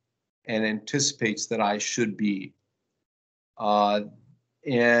me and anticipates that I should be.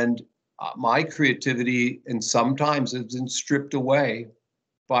 And my creativity, and sometimes has been stripped away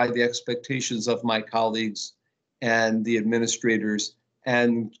by the expectations of my colleagues and the administrators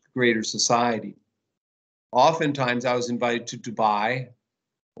and greater society. Oftentimes I was invited to Dubai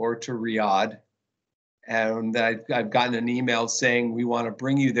or to Riyadh, and I've gotten an email saying, we want to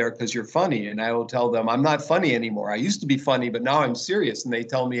bring you there because you're funny. And I will tell them, I'm not funny anymore. I used to be funny, but now I'm serious. And they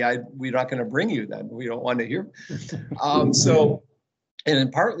tell me, we're not going to bring you then. We don't want to hear.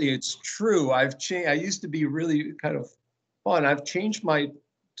 And partly it's true. I've changed. I used to be really kind of fun. I've changed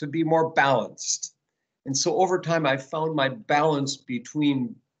to be more balanced. And so over time, I found my balance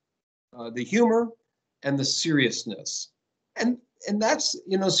between the humor and the seriousness. And that's,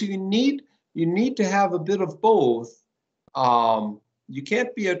 so you need to have a bit of both. You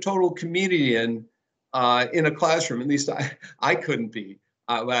can't be a total comedian in a classroom. At least I couldn't be,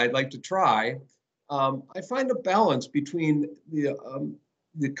 but I'd like to try. I find a balance between the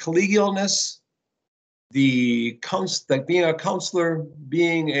collegialness, being a counselor,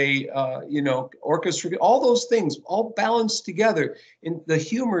 being a orchestra, all those things, all balanced together. And the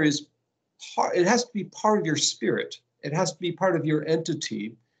humor is it has to be part of your spirit. It has to be part of your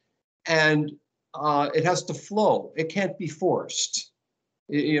entity, and it has to flow. It can't be forced.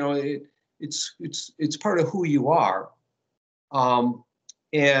 It's part of who you are.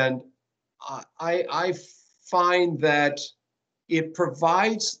 And I find that it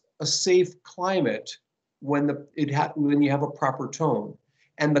provides a safe climate when you have a proper tone.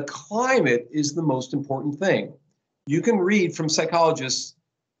 And the climate is the most important thing. You can read from psychologists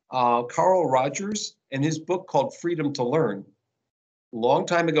Carl Rogers and his book called Freedom to Learn. A long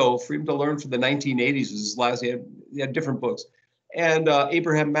time ago, Freedom to Learn for the 1980s was his last. He had different books. And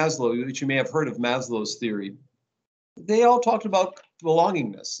Abraham Maslow, which you may have heard of Maslow's theory, they all talked about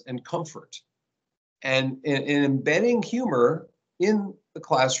belongingness and comfort. And embedding humor in the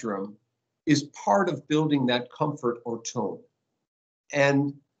classroom is part of building that comfort or tone.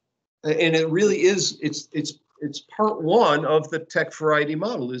 And it really is, it's part one of the TEC-VARIETY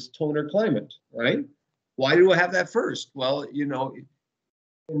model, is tone or climate, right? Why do I have that first? Well,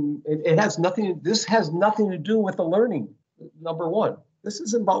 it has nothing, this has nothing to do with the learning, number one. This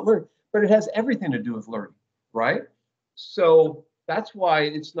isn't about learning, but it has everything to do with learning, right? So that's why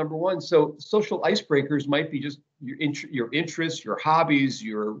it's number one. So social icebreakers might be just your interests, your hobbies,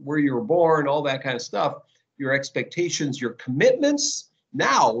 where you were born, all that kind of stuff, your expectations, your commitments.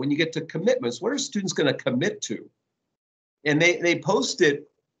 Now, when you get to commitments, what are students going to commit to? And they post it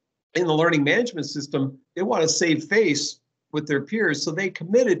in the learning management system. They want to save face with their peers, so they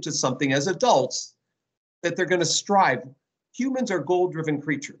committed to something as adults that they're going to strive. Humans are goal-driven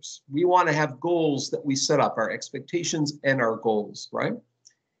creatures. We want to have goals that we set up, our expectations and our goals, right?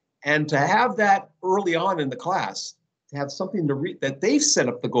 And to have that early on in the class, to have something to read that they've set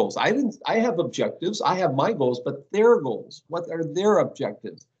up the goals. I have objectives, I have my goals, but their goals, what are their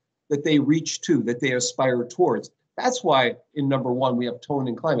objectives that they reach to, that they aspire towards? That's why in number one, we have tone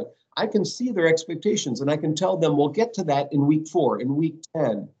and climate. I can see their expectations and I can tell them we'll get to that in week 4, in week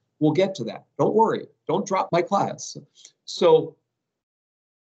 10, we'll get to that. Don't worry, don't drop my class. So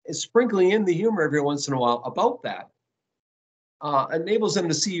sprinkling in the humor every once in a while about that enables them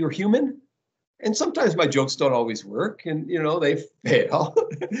to see you're human. And sometimes my jokes don't always work, and they fail.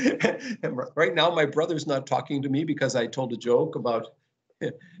 And right now, my brother's not talking to me because I told a joke about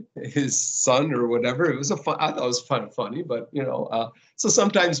his son or whatever. It was I thought it was funny, but so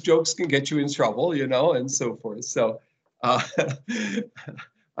sometimes jokes can get you in trouble, and so forth. So I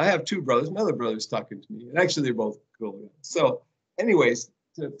have 2 brothers. My other brother's talking to me, and actually they're both cool. So, anyways,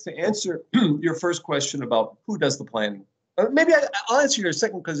 to answer your first question about who does the planning, maybe I'll answer your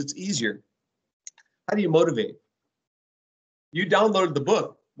second because it's easier. How do you motivate? You downloaded the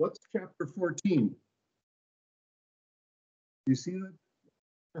book. What's chapter 14? You see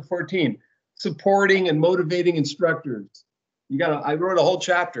that? 14, supporting and motivating instructors. I wrote a whole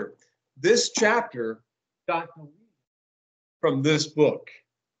chapter. This chapter got from this book.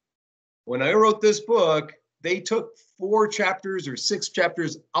 When I wrote this book, they took 4 chapters or 6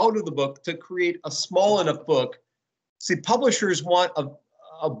 chapters out of the book to create a small enough book. See, publishers want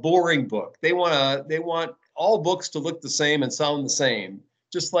a boring book. They want all books to look the same and sound the same.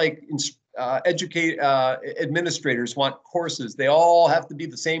 Just like administrators want courses. They all have to be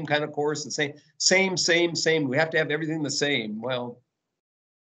the same kind of course, the same. We have to have everything the same. Well,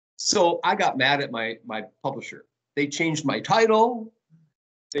 so I got mad at my publisher. They changed my title.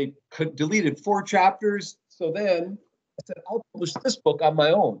 They deleted 4 chapters. So then I said, I'll publish this book on my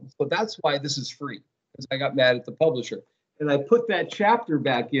own. So that's why this is free, because I got mad at the publisher. And I put that chapter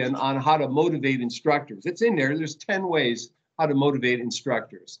back in on how to motivate instructors. It's in there. There's 10 ways how to motivate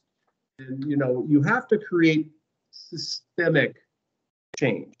instructors. And, you have to create systemic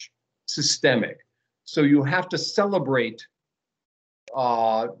change, systemic. So you have to celebrate.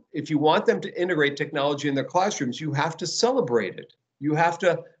 If you want them to integrate technology in their classrooms, you have to celebrate it. You have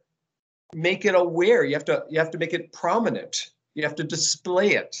to make it aware. You have to make it prominent. You have to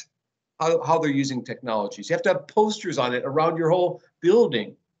display it, how they're using technologies. You have to have posters on it around your whole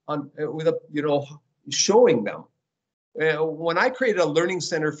building showing them. When I created a learning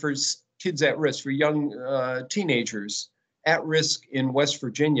center for kids at risk, for young teenagers at risk in West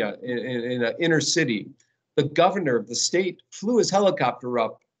Virginia, in an inner city, the governor of the state flew his helicopter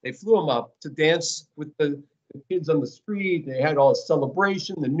up. They flew him up to dance with the kids on the street. They had all a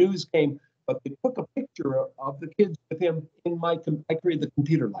celebration. The news came, but they took a picture of the kids with him I created the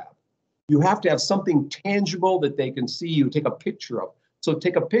computer lab. You have to have something tangible that they can see you take a picture of. So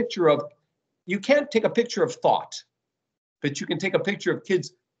take a picture of, you can't take a picture of thought, but you can take a picture of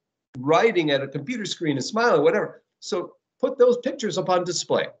kids writing at a computer screen and smiling, whatever. So put those pictures up on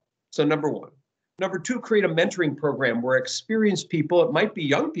display. So number 1. Number 2, create a mentoring program where experienced people, it might be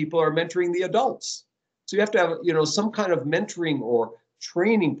young people, are mentoring the adults. So you have to have, some kind of mentoring or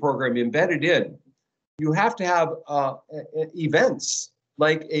training program embedded in. You have to have events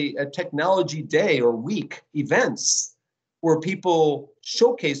like a technology day or week, events where people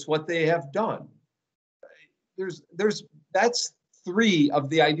showcase what they have done. That's 3 of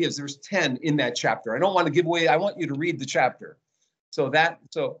the ideas. There's 10 in that chapter. I don't want to give away. I want you to read the chapter. So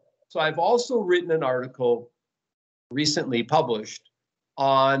I've also written an article recently published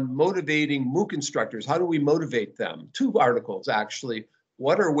on motivating MOOC instructors. How do we motivate them? 2 articles, actually.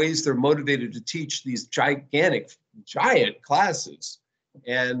 What are ways they're motivated to teach these giant classes?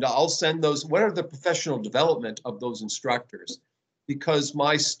 And I'll send those. What are the professional development of those instructors? Because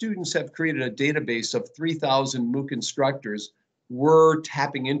my students have created a database of 3,000 MOOC instructors. We're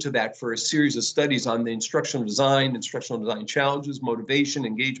tapping into that for a series of studies on the instructional design challenges, motivation,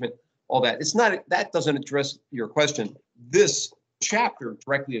 engagement, all that. That doesn't address your question. This chapter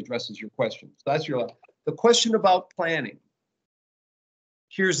directly addresses your question. So that's the question about planning.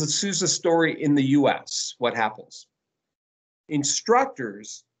 Here's the story in the US, what happens.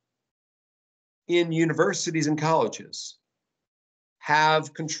 Instructors in universities and colleges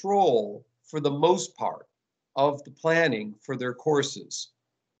have control, for the most part, of the planning for their courses.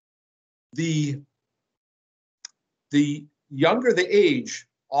 The younger the age,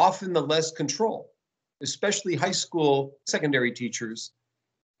 often the less control, especially high school, secondary teachers,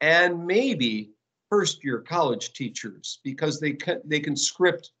 and maybe first-year college teachers, because they can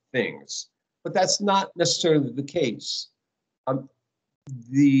script things. But that's not necessarily the case.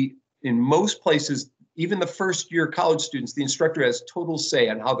 In most places, even the first-year college students, the instructor has total say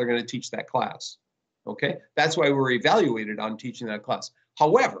on how they're going to teach that class. Okay, that's why we're evaluated on teaching that class.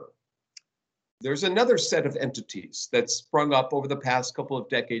 However, there's another set of entities that's sprung up over the past couple of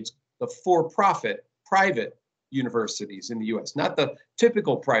decades, the for-profit private universities in the US, not the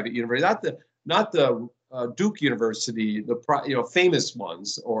typical private university, not the Duke University, the famous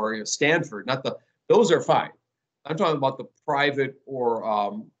ones, or Stanford, those are fine. I'm talking about the private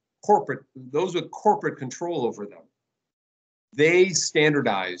or corporate, those with corporate control over them. They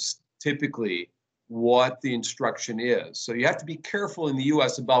standardize typically what the instruction is. So you have to be careful in the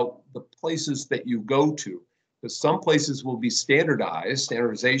US about the places that you go to, because some places will be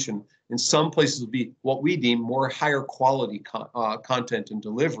standardization, and some places will be what we deem more higher quality content and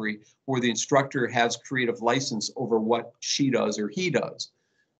delivery, where the instructor has creative license over what she does or he does.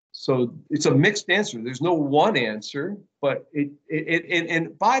 So it's a mixed answer. There's no one answer, but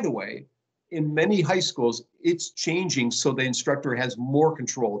and by the way, in many high schools, it's changing so the instructor has more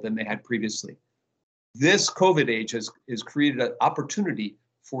control than they had previously. This COVID age has created an opportunity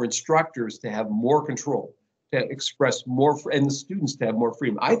for instructors to have more control, to express more, and the students to have more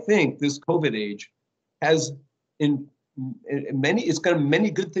freedom. I think this COVID age has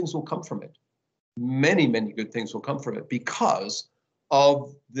many good things will come from it. Many good things will come from it because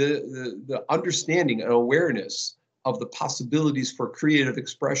of the understanding and awareness of the possibilities for creative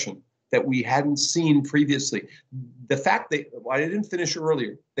expression that we hadn't seen previously. The fact that, I didn't finish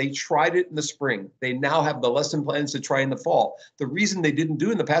earlier, they tried it in the spring. They now have the lesson plans to try in the fall. The reason they didn't do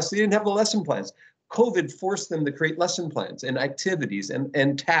it in the past, they didn't have the lesson plans. COVID forced them to create lesson plans and activities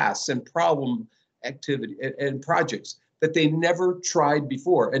and tasks and problem activity and projects that they never tried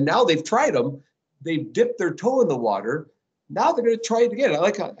before. And now they've tried them. They've dipped their toe in the water. Now they're going to try it again.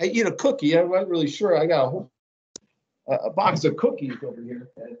 I eat a cookie. I'm not really sure. I got a box of cookies over here.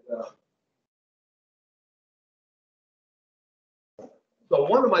 And, so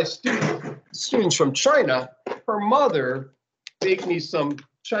one of my students from China, her mother baked me some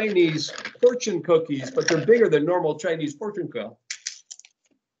Chinese fortune cookies, but they're bigger than normal Chinese fortune cookies.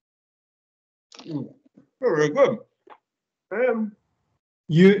 Very good.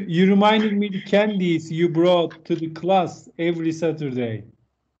 You reminded me the candies you brought to the class every Saturday.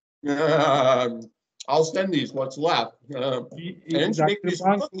 I'll send these what's left. And make these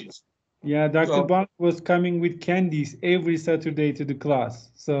cookies. Yeah, Dr. Bonk was coming with candies every Saturday to the class.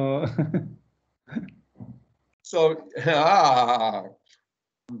 So,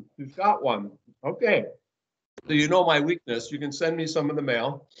 you've got one. Okay. So you know my weakness. You can send me some in the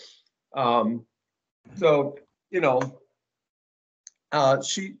mail.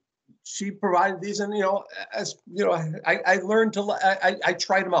 She provided these, and I learned to. I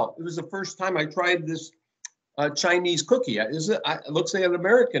tried them out. It was the first time I tried this Chinese cookie. It looks like an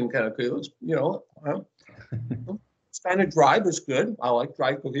American kind of cookie. It looks, it's kind of dry, but it's good. I like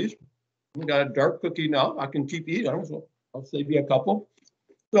dry cookies. We got a dark cookie now. I can keep eating. So I'll save you a couple.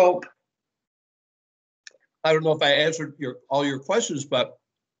 So I don't know if I answered all your questions, but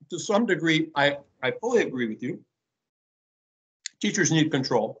to some degree, I fully agree with you. Teachers need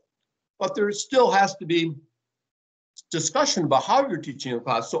control, but there still has to be discussion about how you're teaching a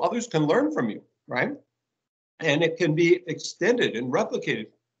class so others can learn from you, right? And it can be extended and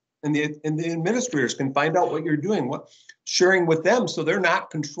replicated, and the administrators can find out what you're doing, sharing with them, so they're not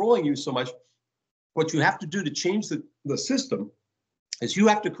controlling you so much. What you have to do to change the system is you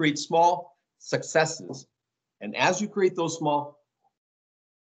have to create small successes, and as you create those small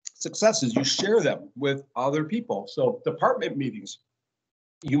successes, you share them with other people. So department meetings,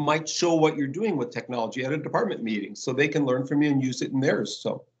 you might show what you're doing with technology at a department meeting so they can learn from you and use it in theirs.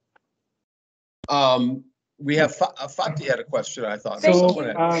 So we have Fatih had a question, I thought. So,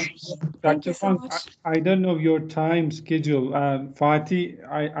 Thank you so Dr. much. I don't know your time schedule. Fatih,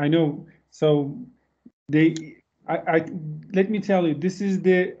 I know. So let me tell you, this is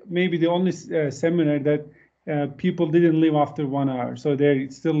maybe the only seminar that people didn't leave after 1 hour. So they're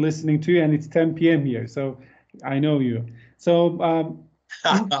still listening to you, and it's 10 p.m. here. So I know you. So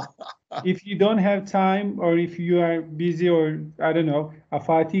if you don't have time, or if you are busy, or I don't know,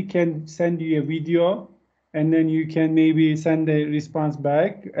 Fatih can send you a video, and then you can maybe send a response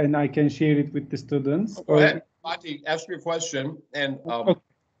back, and I can share it with the students. Go ahead, Fatih, ask your question. And okay.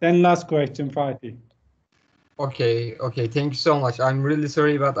 Then last question, Fatih. Okay, thank you so much. I'm really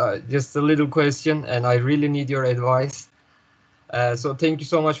sorry, but just a little question, and I really need your advice. So thank you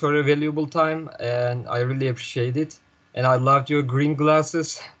so much for your valuable time, and I really appreciate it. And I loved your green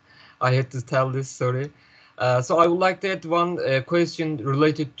glasses. I had to tell this, sorry. So I would like to add one question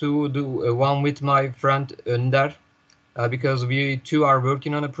related to the one with my friend Önder, because we too are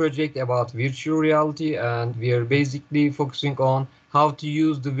working on a project about virtual reality, and we are basically focusing on how to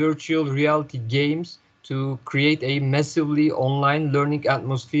use the virtual reality games to create a massively online learning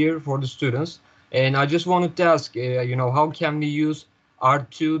atmosphere for the students. And I just wanted to ask, how can we use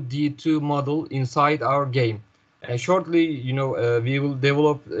R2D2 model inside our game? And shortly, we will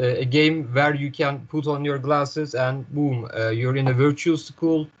develop a game where you can put on your glasses and boom, you're in a virtual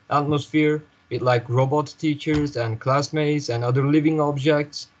school atmosphere with like robot teachers and classmates and other living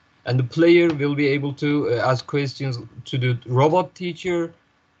objects. And the player will be able to ask questions to the robot teacher,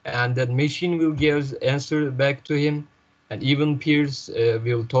 and that machine will give answer back to him, and even peers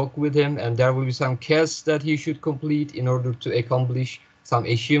will talk with him, and there will be some quests that he should complete in order to accomplish some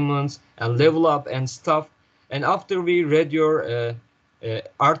achievements and level up and stuff. And after we read your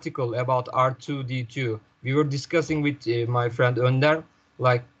article about R2D2, we were discussing with my friend Önder,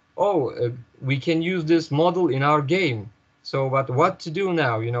 like, we can use this model in our game. So, but what to do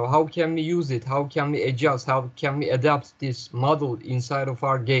now? How can we use it? How can we adjust? How can we adapt this model inside of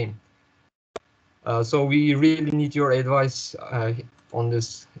our game? So we really need your advice on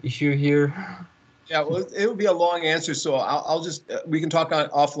this issue here. Yeah, well, it would be a long answer, so I'll just, we can talk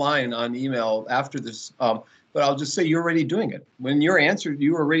offline on email after this. But I'll just say you're already doing it. When you're answered,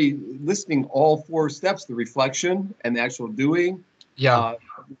 you're already listing all 4 steps: the reflection and the actual doing. Yeah.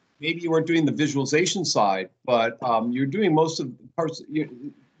 Maybe you weren't doing the visualization side, but you're doing most of the parts.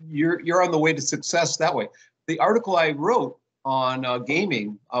 You're on the way to success that way. The article I wrote on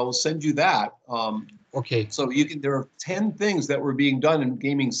gaming, I will send you that. Okay. So you can. There are 10 things that were being done in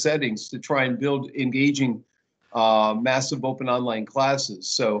gaming settings to try and build engaging, massive open online classes.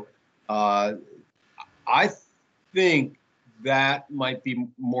 So I think that might be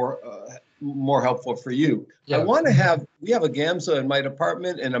more helpful for you. Yeah. I want to have. We have a Gamza in my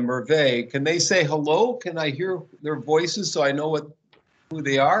department and a Merve. Can they say hello? Can I hear their voices so I know who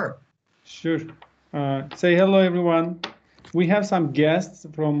they are? Sure. Say hello, everyone. We have some guests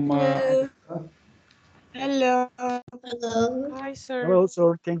from. Hello. Hello. Hi, sir. Hello,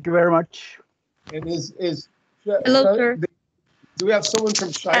 sir. Thank you very much. And is Hello, sir. Do we have someone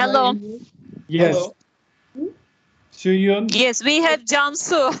from China? Hello. in here? Yes. Hello. Shuyun. Yes, we have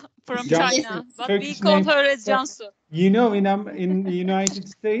Jansu from Jansu, China, but Turkish we call name. her as Jansu. You know, in the United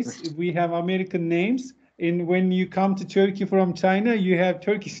States, we have American names. When you come to Turkey from China, you have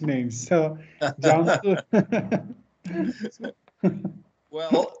Turkish names. So, Jansu.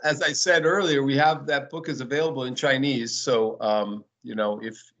 Well, as I said earlier, we have that book is available in Chinese. So, you know,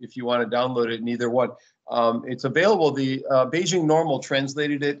 if you want to download it in either one, it's available. The Beijing Normal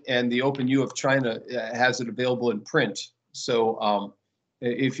translated it, and the Open U of China has it available in print. So,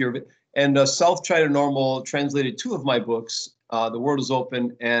 if you're South China Normal translated 2 of my books, The World is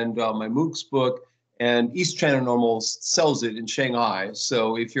Open and my MOOCs book, and East China Normal sells it in Shanghai.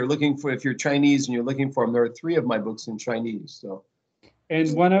 So if you're Chinese and you're looking for them, there are 3 of my books in Chinese. So.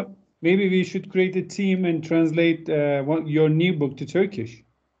 And maybe we should create a team and translate your new book to Turkish.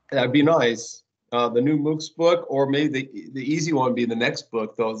 That'd be nice. The new MOOCs book, or maybe the easy one would be the next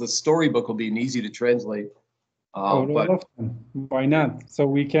book, though. The storybook will be easy to translate. But why not? So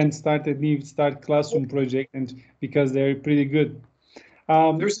we can start a new classroom project, and because they're pretty good.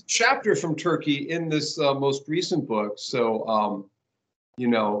 There's a chapter from Turkey in this most recent book. So,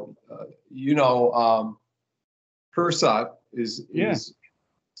 Persat is.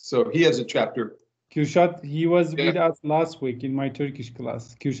 So he has a chapter. Kürşat, he was with us last week in my Turkish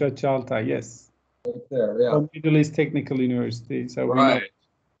class. Kürşat Çaltay, yes. Right there, yeah. From Middle East Technical University. So right.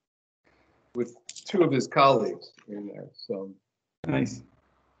 With 2 of his colleagues in there. So nice.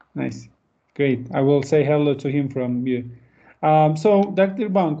 Great. I will say hello to him from you. So Dr.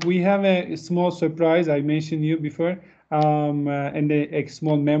 Bonk, we have a small surprise. I mentioned you before, and a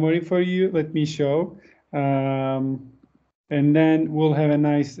small memory for you. Let me show. And then we'll have a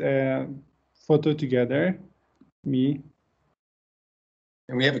nice photo together. Me.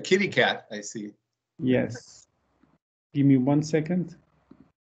 And we have a kitty cat, I see. Yes. Give me 1 second.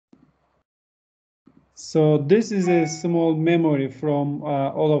 So this is a small memory from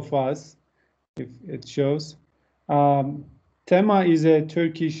all of us, if it shows. TEMA is a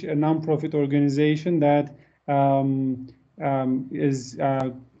Turkish non-profit organization that is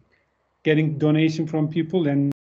getting donation from people and